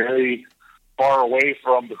organically and very far away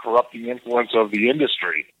from the corrupting influence of the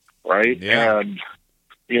industry, right? Yeah. And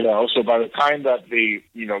so by the time that these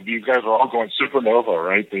guys are all going supernova,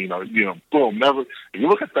 right? Boom, never. If you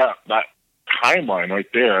look at that timeline right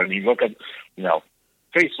there, and you look at,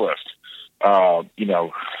 Facelift,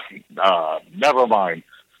 Nevermind,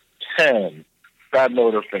 10, Bad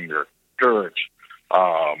Motorfinger, Dirge,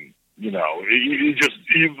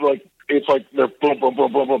 it's like they're boom, boom,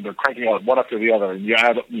 boom, boom, boom. They're cranking out one after the other, and you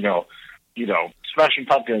add, Smashing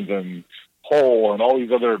Pumpkins and Hole and all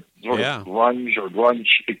these other sort of grunge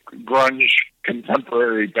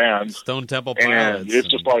contemporary bands, Stone Temple Pilots, and it's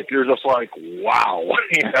just like you're just like, wow,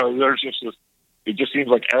 there's just this. It just seems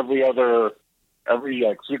like every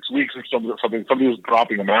 6 weeks or something, somebody was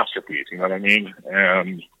dropping a masterpiece. You know what I mean?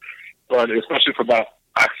 But especially for that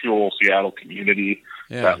actual Seattle community,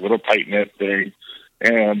 that little tight knit thing,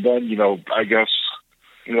 and then I guess.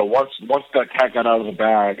 Once that cat got out of the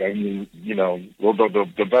bag, I mean,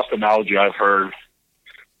 the best analogy I've heard,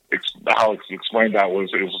 how it's explained that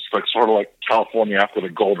was, it was like sort of like California after the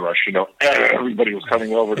gold rush. Everybody was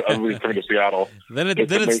coming to Seattle. Then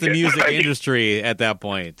it's the music industry at that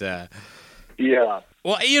point. Yeah,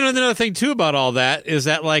 Well, another thing, too, about all that is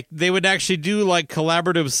that, like, they would actually do, like,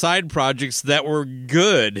 collaborative side projects that were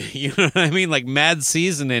good. You know what I mean? Like Mad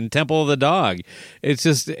Season and Temple of the Dog. It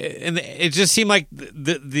just seemed like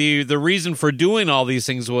the reason for doing all these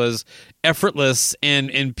things was effortless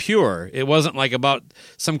and pure. It wasn't, like, about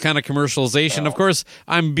some kind of commercialization. Of course,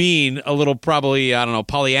 I'm being a little probably, I don't know,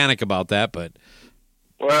 Pollyannic about that, but...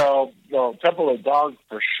 Well, Temple of the Dog,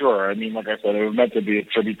 for sure. I mean, like I said, it was meant to be a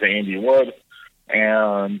tribute to Andy Wood.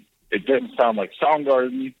 And it didn't sound like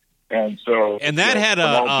Soundgarden, and so that had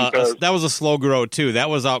that was a slow grow too. That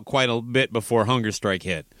was out quite a bit before Hunger Strike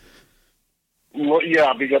hit. Well,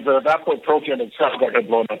 yeah, because at that point, Pearl Jam and Soundgarden had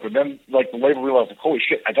blown up, and then like the label realized, like, holy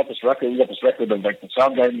shit, I got this record. We got this record of like the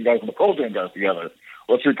Soundgarden guys and the Pearl Jam guys together.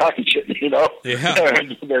 Let's repackage it, Yeah.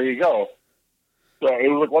 And there you go. So it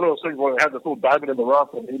was like one of those things where it had this little diamond in the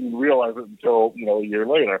rough, and they didn't realize it until a year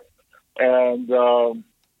later, and.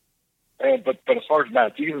 But as far as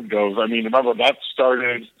Matt Season goes, I mean, remember that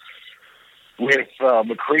started with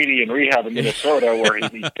McCready in rehab in Minnesota, where he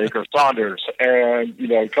meets Baker Saunders, and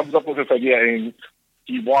he comes up with this idea, and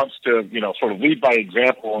he wants to sort of lead by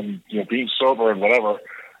example, and being sober and whatever,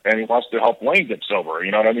 and he wants to help Lane get sober.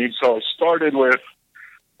 You know what I mean? So it started with,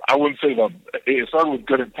 I wouldn't say it started with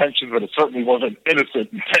good intentions, but it certainly wasn't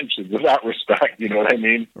innocent intentions in that respect. You know what I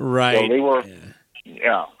mean? Right. So they were,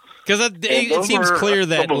 yeah. Because it seems clear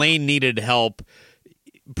that Lane needed help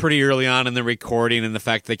pretty early on in the recording, and the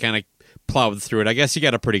fact they kind of plowed through it. I guess you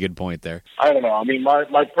got a pretty good point there. I don't know. I mean,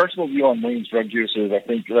 my personal view on Lane's drug use is I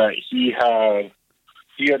think that he had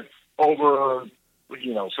over,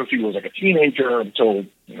 since he was like a teenager until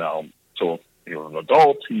he was an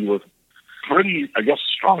adult, he was pretty, I guess,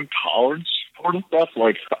 strong tolerance for the stuff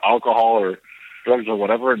like alcohol or drugs or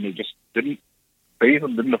whatever, and they just didn't phase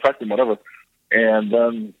him, didn't affect him, whatever. And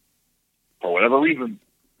then, for whatever reason,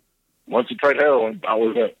 once he tried heroin, that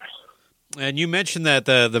was it. And you mentioned that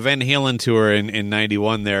the Van Halen tour in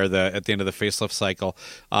 '91 there, at the end of the facelift cycle,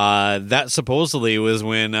 that supposedly was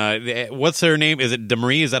when what's her name? Is it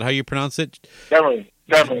Demery? Is that how you pronounce it?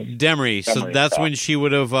 Demery. So that's when she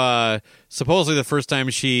would have supposedly the first time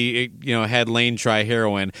she had Lane try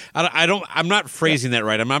heroin. I'm not phrasing that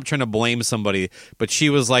right. I'm not trying to blame somebody, but she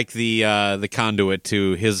was like the conduit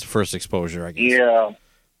to his first exposure, I guess.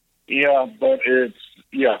 Yeah, but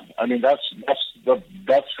I mean that's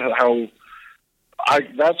how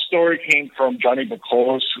that story came from Johnny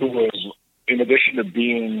Bacolos, who was, in addition to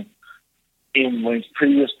being in Lane's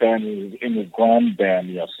previous band, in his grand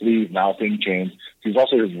band, Sleeve, Now Thing Change. He was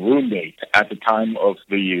also his roommate at the time of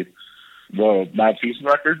the Mad Season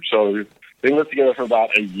record. So they lived together for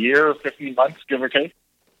about a year, 15 months, give or take.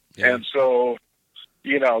 Yeah. And so,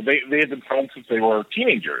 they had been friends since they were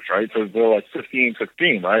teenagers, right? So they were like 15,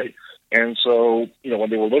 16, right? And so, when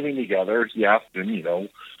they were living together, he asked him,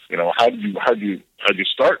 how did you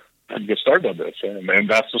start? How did you get started on this? And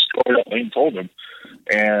that's the story that Lane told him.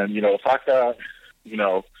 And, the fact that,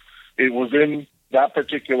 it was in that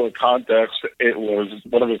particular context, it was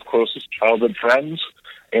one of his closest childhood friends,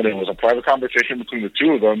 and it was a private conversation between the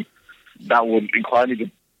two of them that would incline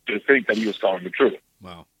me to think that he was telling the truth.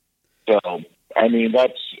 Wow. So, I mean,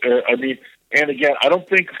 and again, I don't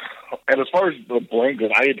think, and as far as the blame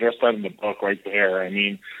goes, I addressed that in the book right there. I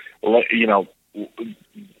mean, Lane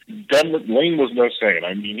was no saint.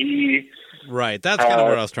 I mean, he... Right, that's kind of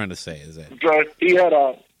what I was trying to say, is it? He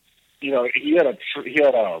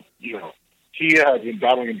had been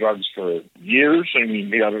battling in drugs for years. I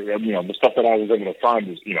mean, he had, the stuff that I was able to find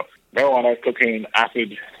was, marijuana, cocaine,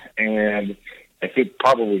 acid, and I think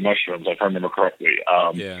probably mushrooms, if I remember correctly.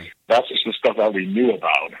 That's just the stuff that we knew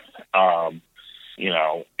about. And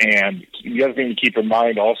the other thing to keep in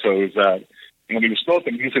mind also is that when he was still at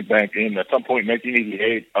the Music Bank at some point in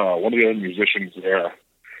 1988, one of the other musicians there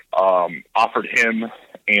offered him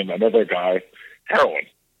and another guy heroin,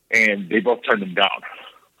 and they both turned him down.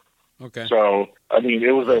 Okay. So, I mean,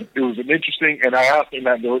 it was an interesting, and I asked him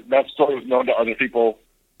that story was known to other people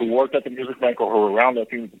who worked at the Music Bank or who were around that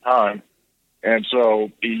thing at the time. And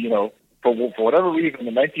so, for whatever reason,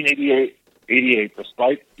 in 1988,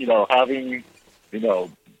 despite, having,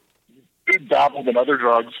 dabbled in other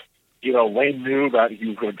drugs, Lane knew that he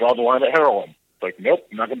was going to draw the line at heroin. Like, nope,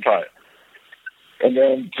 I'm not going to try it. And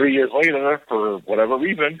then 3 years later, for whatever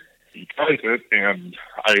reason, he tries it, and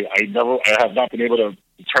I have not been able to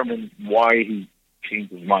determine why he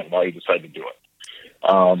changed his mind, why he decided to do it.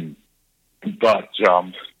 But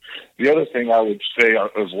the other thing I would say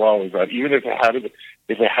as well is that even if it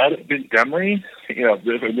had been Demery,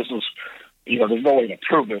 this is, there's no way to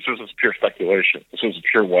prove this. This is pure speculation. This is a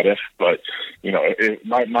pure what if. But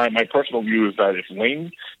my personal view is that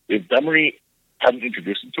if Demery hadn't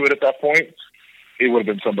introduced him to it at that point, it would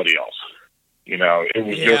have been somebody else. You know, it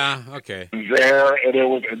was just there, and it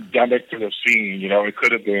was endemic to the scene. You know, it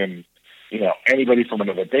could have been, you know, anybody from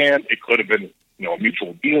another band. It could have been, you know, a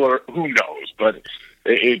mutual dealer. Who knows? But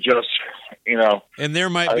it just, you know. And there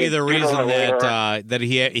might be the reason that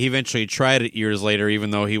he eventually tried it years later,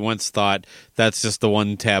 even though he once thought that's just the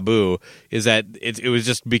one taboo, is that it was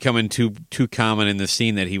just becoming too common in the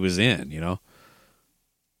scene that he was in, you know?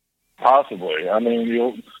 Possibly. I mean,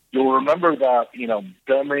 you'll remember that, you know,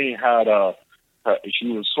 Demery had she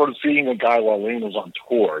was sort of seeing a guy while Lane was on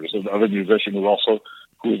tour. This is another musician who was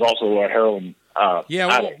also a heroin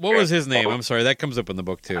addict. What was his name? I'm sorry, that comes up in the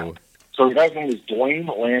book too. So the guy's name was Dwayne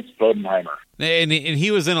Lance Bodenheimer. And he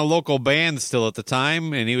was in a local band still at the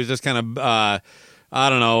time, and he was just kind of, I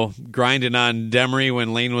don't know, grinding on Demery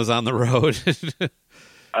when Lane was on the road.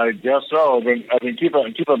 I guess so. I mean, keep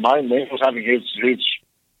in mind, Lane was having his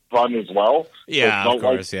fun as well. Yeah, of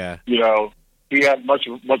course, yeah. You know, he had much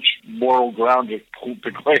moral ground to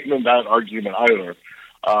claim in that argument either.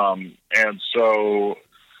 And so,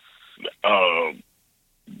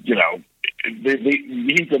 you know,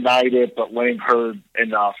 he denied it, but Lane heard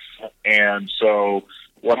enough. And so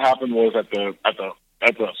what happened was at the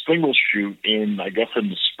single shoot in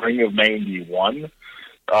the spring of '91,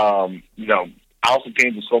 you know, Alice in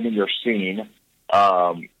Chains was filming their scene.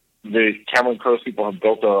 The Cameron Crowe people have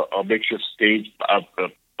built a makeshift stage by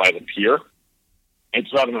the pier.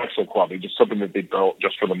 It's not an actual club. It's just something that they built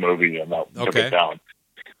just for the movie, and that took it down.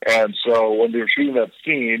 And so when they were shooting that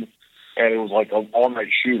scene, and it was like an all-night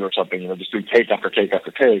shoot or something, you know, just doing take after take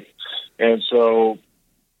after take. And so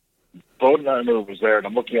Bodenheimer was there, and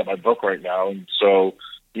I'm looking at my book right now, and so,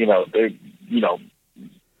 you know,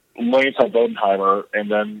 Lane saw Bodenheimer, and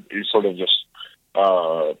then he sort of just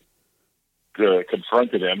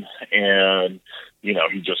confronted him, and, you know,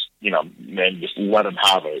 he just, you know, and just let him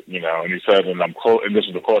have it, you know. And he said, and I'm quote, and this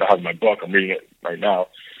is the quote I have in my book, I'm reading it right now,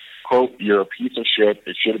 quote, "You're a piece of shit.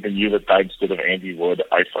 It should have been you that died instead of Andy Wood.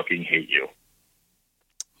 I fucking hate you."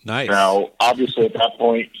 Nice. Now, obviously, at that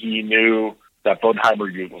point, he knew that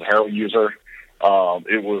Bodenheimer was a heroin user.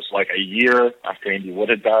 It was like a year after Andy Wood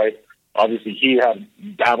had died. Obviously, he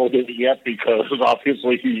hadn't dabbled in it yet because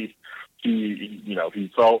obviously he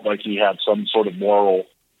felt like he had some sort of moral,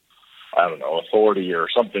 I don't know, authority or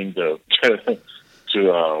something to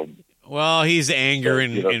well, he's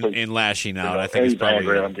angering and lashing out. I think he's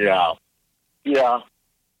probably yeah.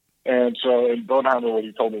 And so, in Bodenheimer, what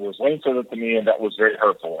he told me was, Lane said it to me, and that was very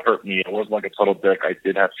hurtful. It hurt me. It wasn't like a total dick. I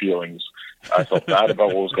did have feelings. I felt bad about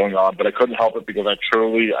what was going on, but I couldn't help it because I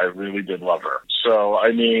really did love her. So,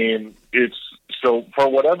 I mean, so for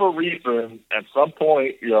whatever reason, at some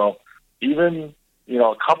point, you know, even, you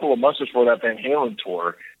know, a couple of months before that Van Halen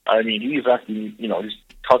tour, I mean, he's actually, you know, he's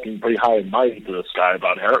talking pretty high and mighty to this guy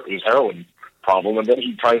about his heroin problem, and then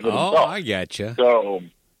he tries it himself. Oh, I gotcha. So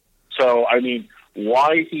I mean,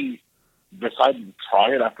 why he decided to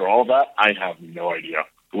try it after all that, I have no idea.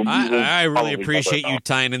 I really appreciate you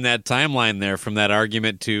tying in that timeline there from that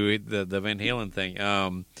argument to the Van Halen thing.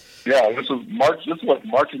 Yeah, this was March of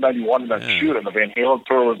 '91 in that shoot, and the Van Halen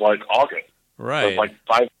tour was like August. Right. So it was like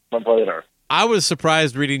 5 months later. I was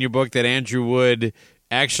surprised reading your book that Andrew Wood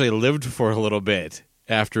actually lived for a little bit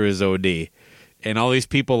after his OD. And all these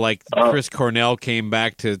people like Chris Cornell came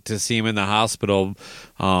back to see him in the hospital.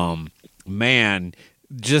 Man,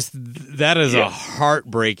 just that is a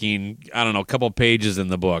heartbreaking, I don't know, couple pages in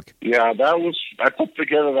the book. Yeah, I put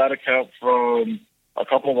together that account from a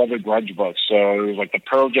couple of other grunge books. So it was like the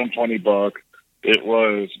Pearl Jam 20 book. It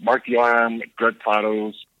was Mark Yarm, Greg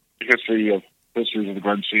Plato's Histories of the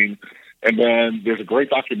Grunge Scene. And then there's a great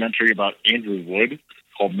documentary about Andrew Wood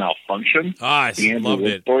called Malfunction. I loved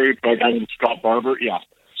it. Story by a guy named Scott Barber. Yeah.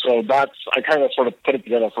 So I kind of sort of put it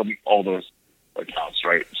together from all those accounts,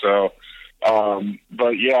 right? So,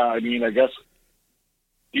 but yeah, I mean, I guess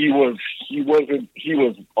he was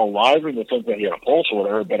alive in the sense that he had a pulse or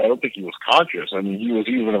whatever, but I don't think he was conscious. I mean, he was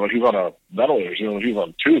on a ventilator, he was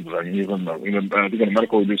on tubes. I mean, he was in a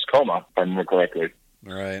medical induced coma, if I remember correctly.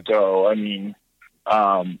 Right. So, I mean,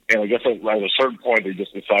 and I guess at a certain point they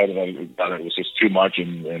just decided that it was just too much,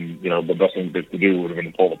 and you know, the best thing to do would have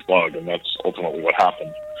been to pull the plug, and that's ultimately what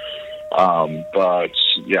happened. But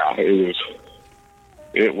yeah,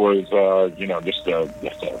 it was you know, just a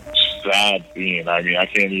sad scene. I mean, I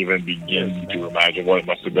can't even begin to imagine what it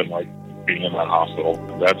must have been like being in that hospital.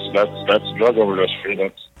 That's drug overdose for you.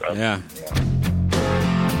 That's yeah.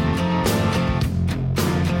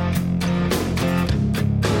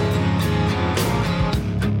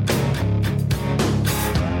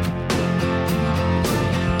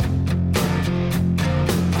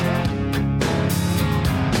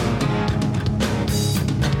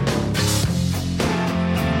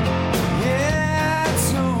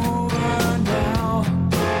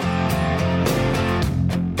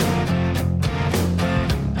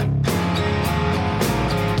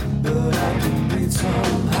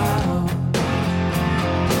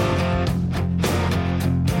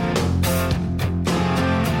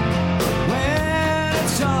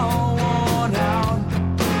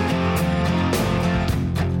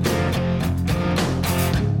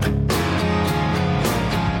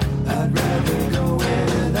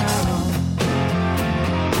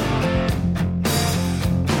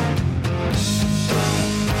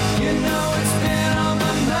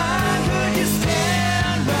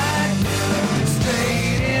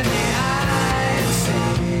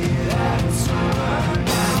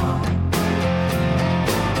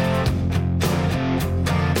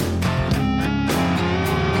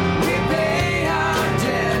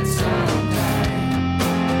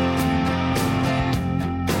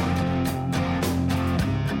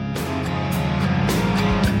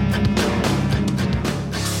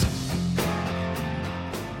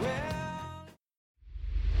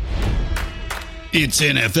 It's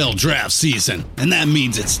NFL draft season, and that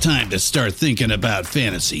means it's time to start thinking about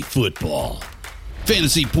fantasy football.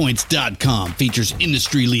 FantasyPoints.com features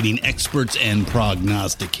industry-leading experts and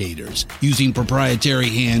prognosticators using proprietary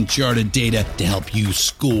hand-charted data to help you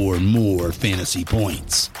score more fantasy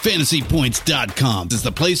points. FantasyPoints.com is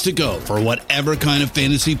the place to go for whatever kind of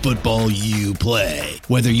fantasy football you play.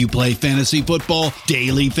 Whether you play fantasy football,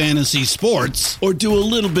 daily fantasy sports, or do a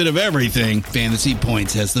little bit of everything, Fantasy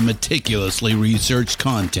Points has the meticulously researched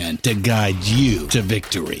content to guide you to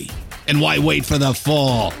victory. And why wait for the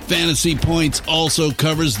fall? Fantasy Points also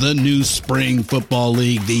covers the new spring football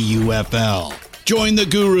league, the UFL. Join the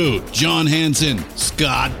guru, John Hansen,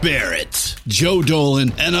 Scott Barrett, Joe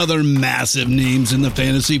Dolan, and other massive names in the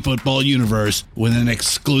fantasy football universe with an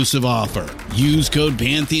exclusive offer. Use code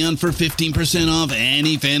Pantheon for 15% off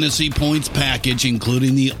any Fantasy Points package,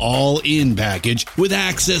 including the all-in package, with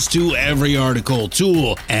access to every article,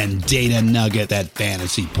 tool, and data nugget that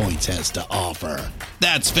Fantasy Points has to offer.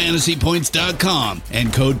 That's FantasyPoints.com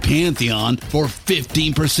and code Pantheon for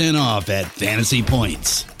 15% off at Fantasy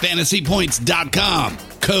Points. FantasyPoints.com,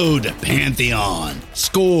 code Pantheon.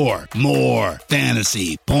 Score more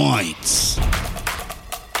fantasy points.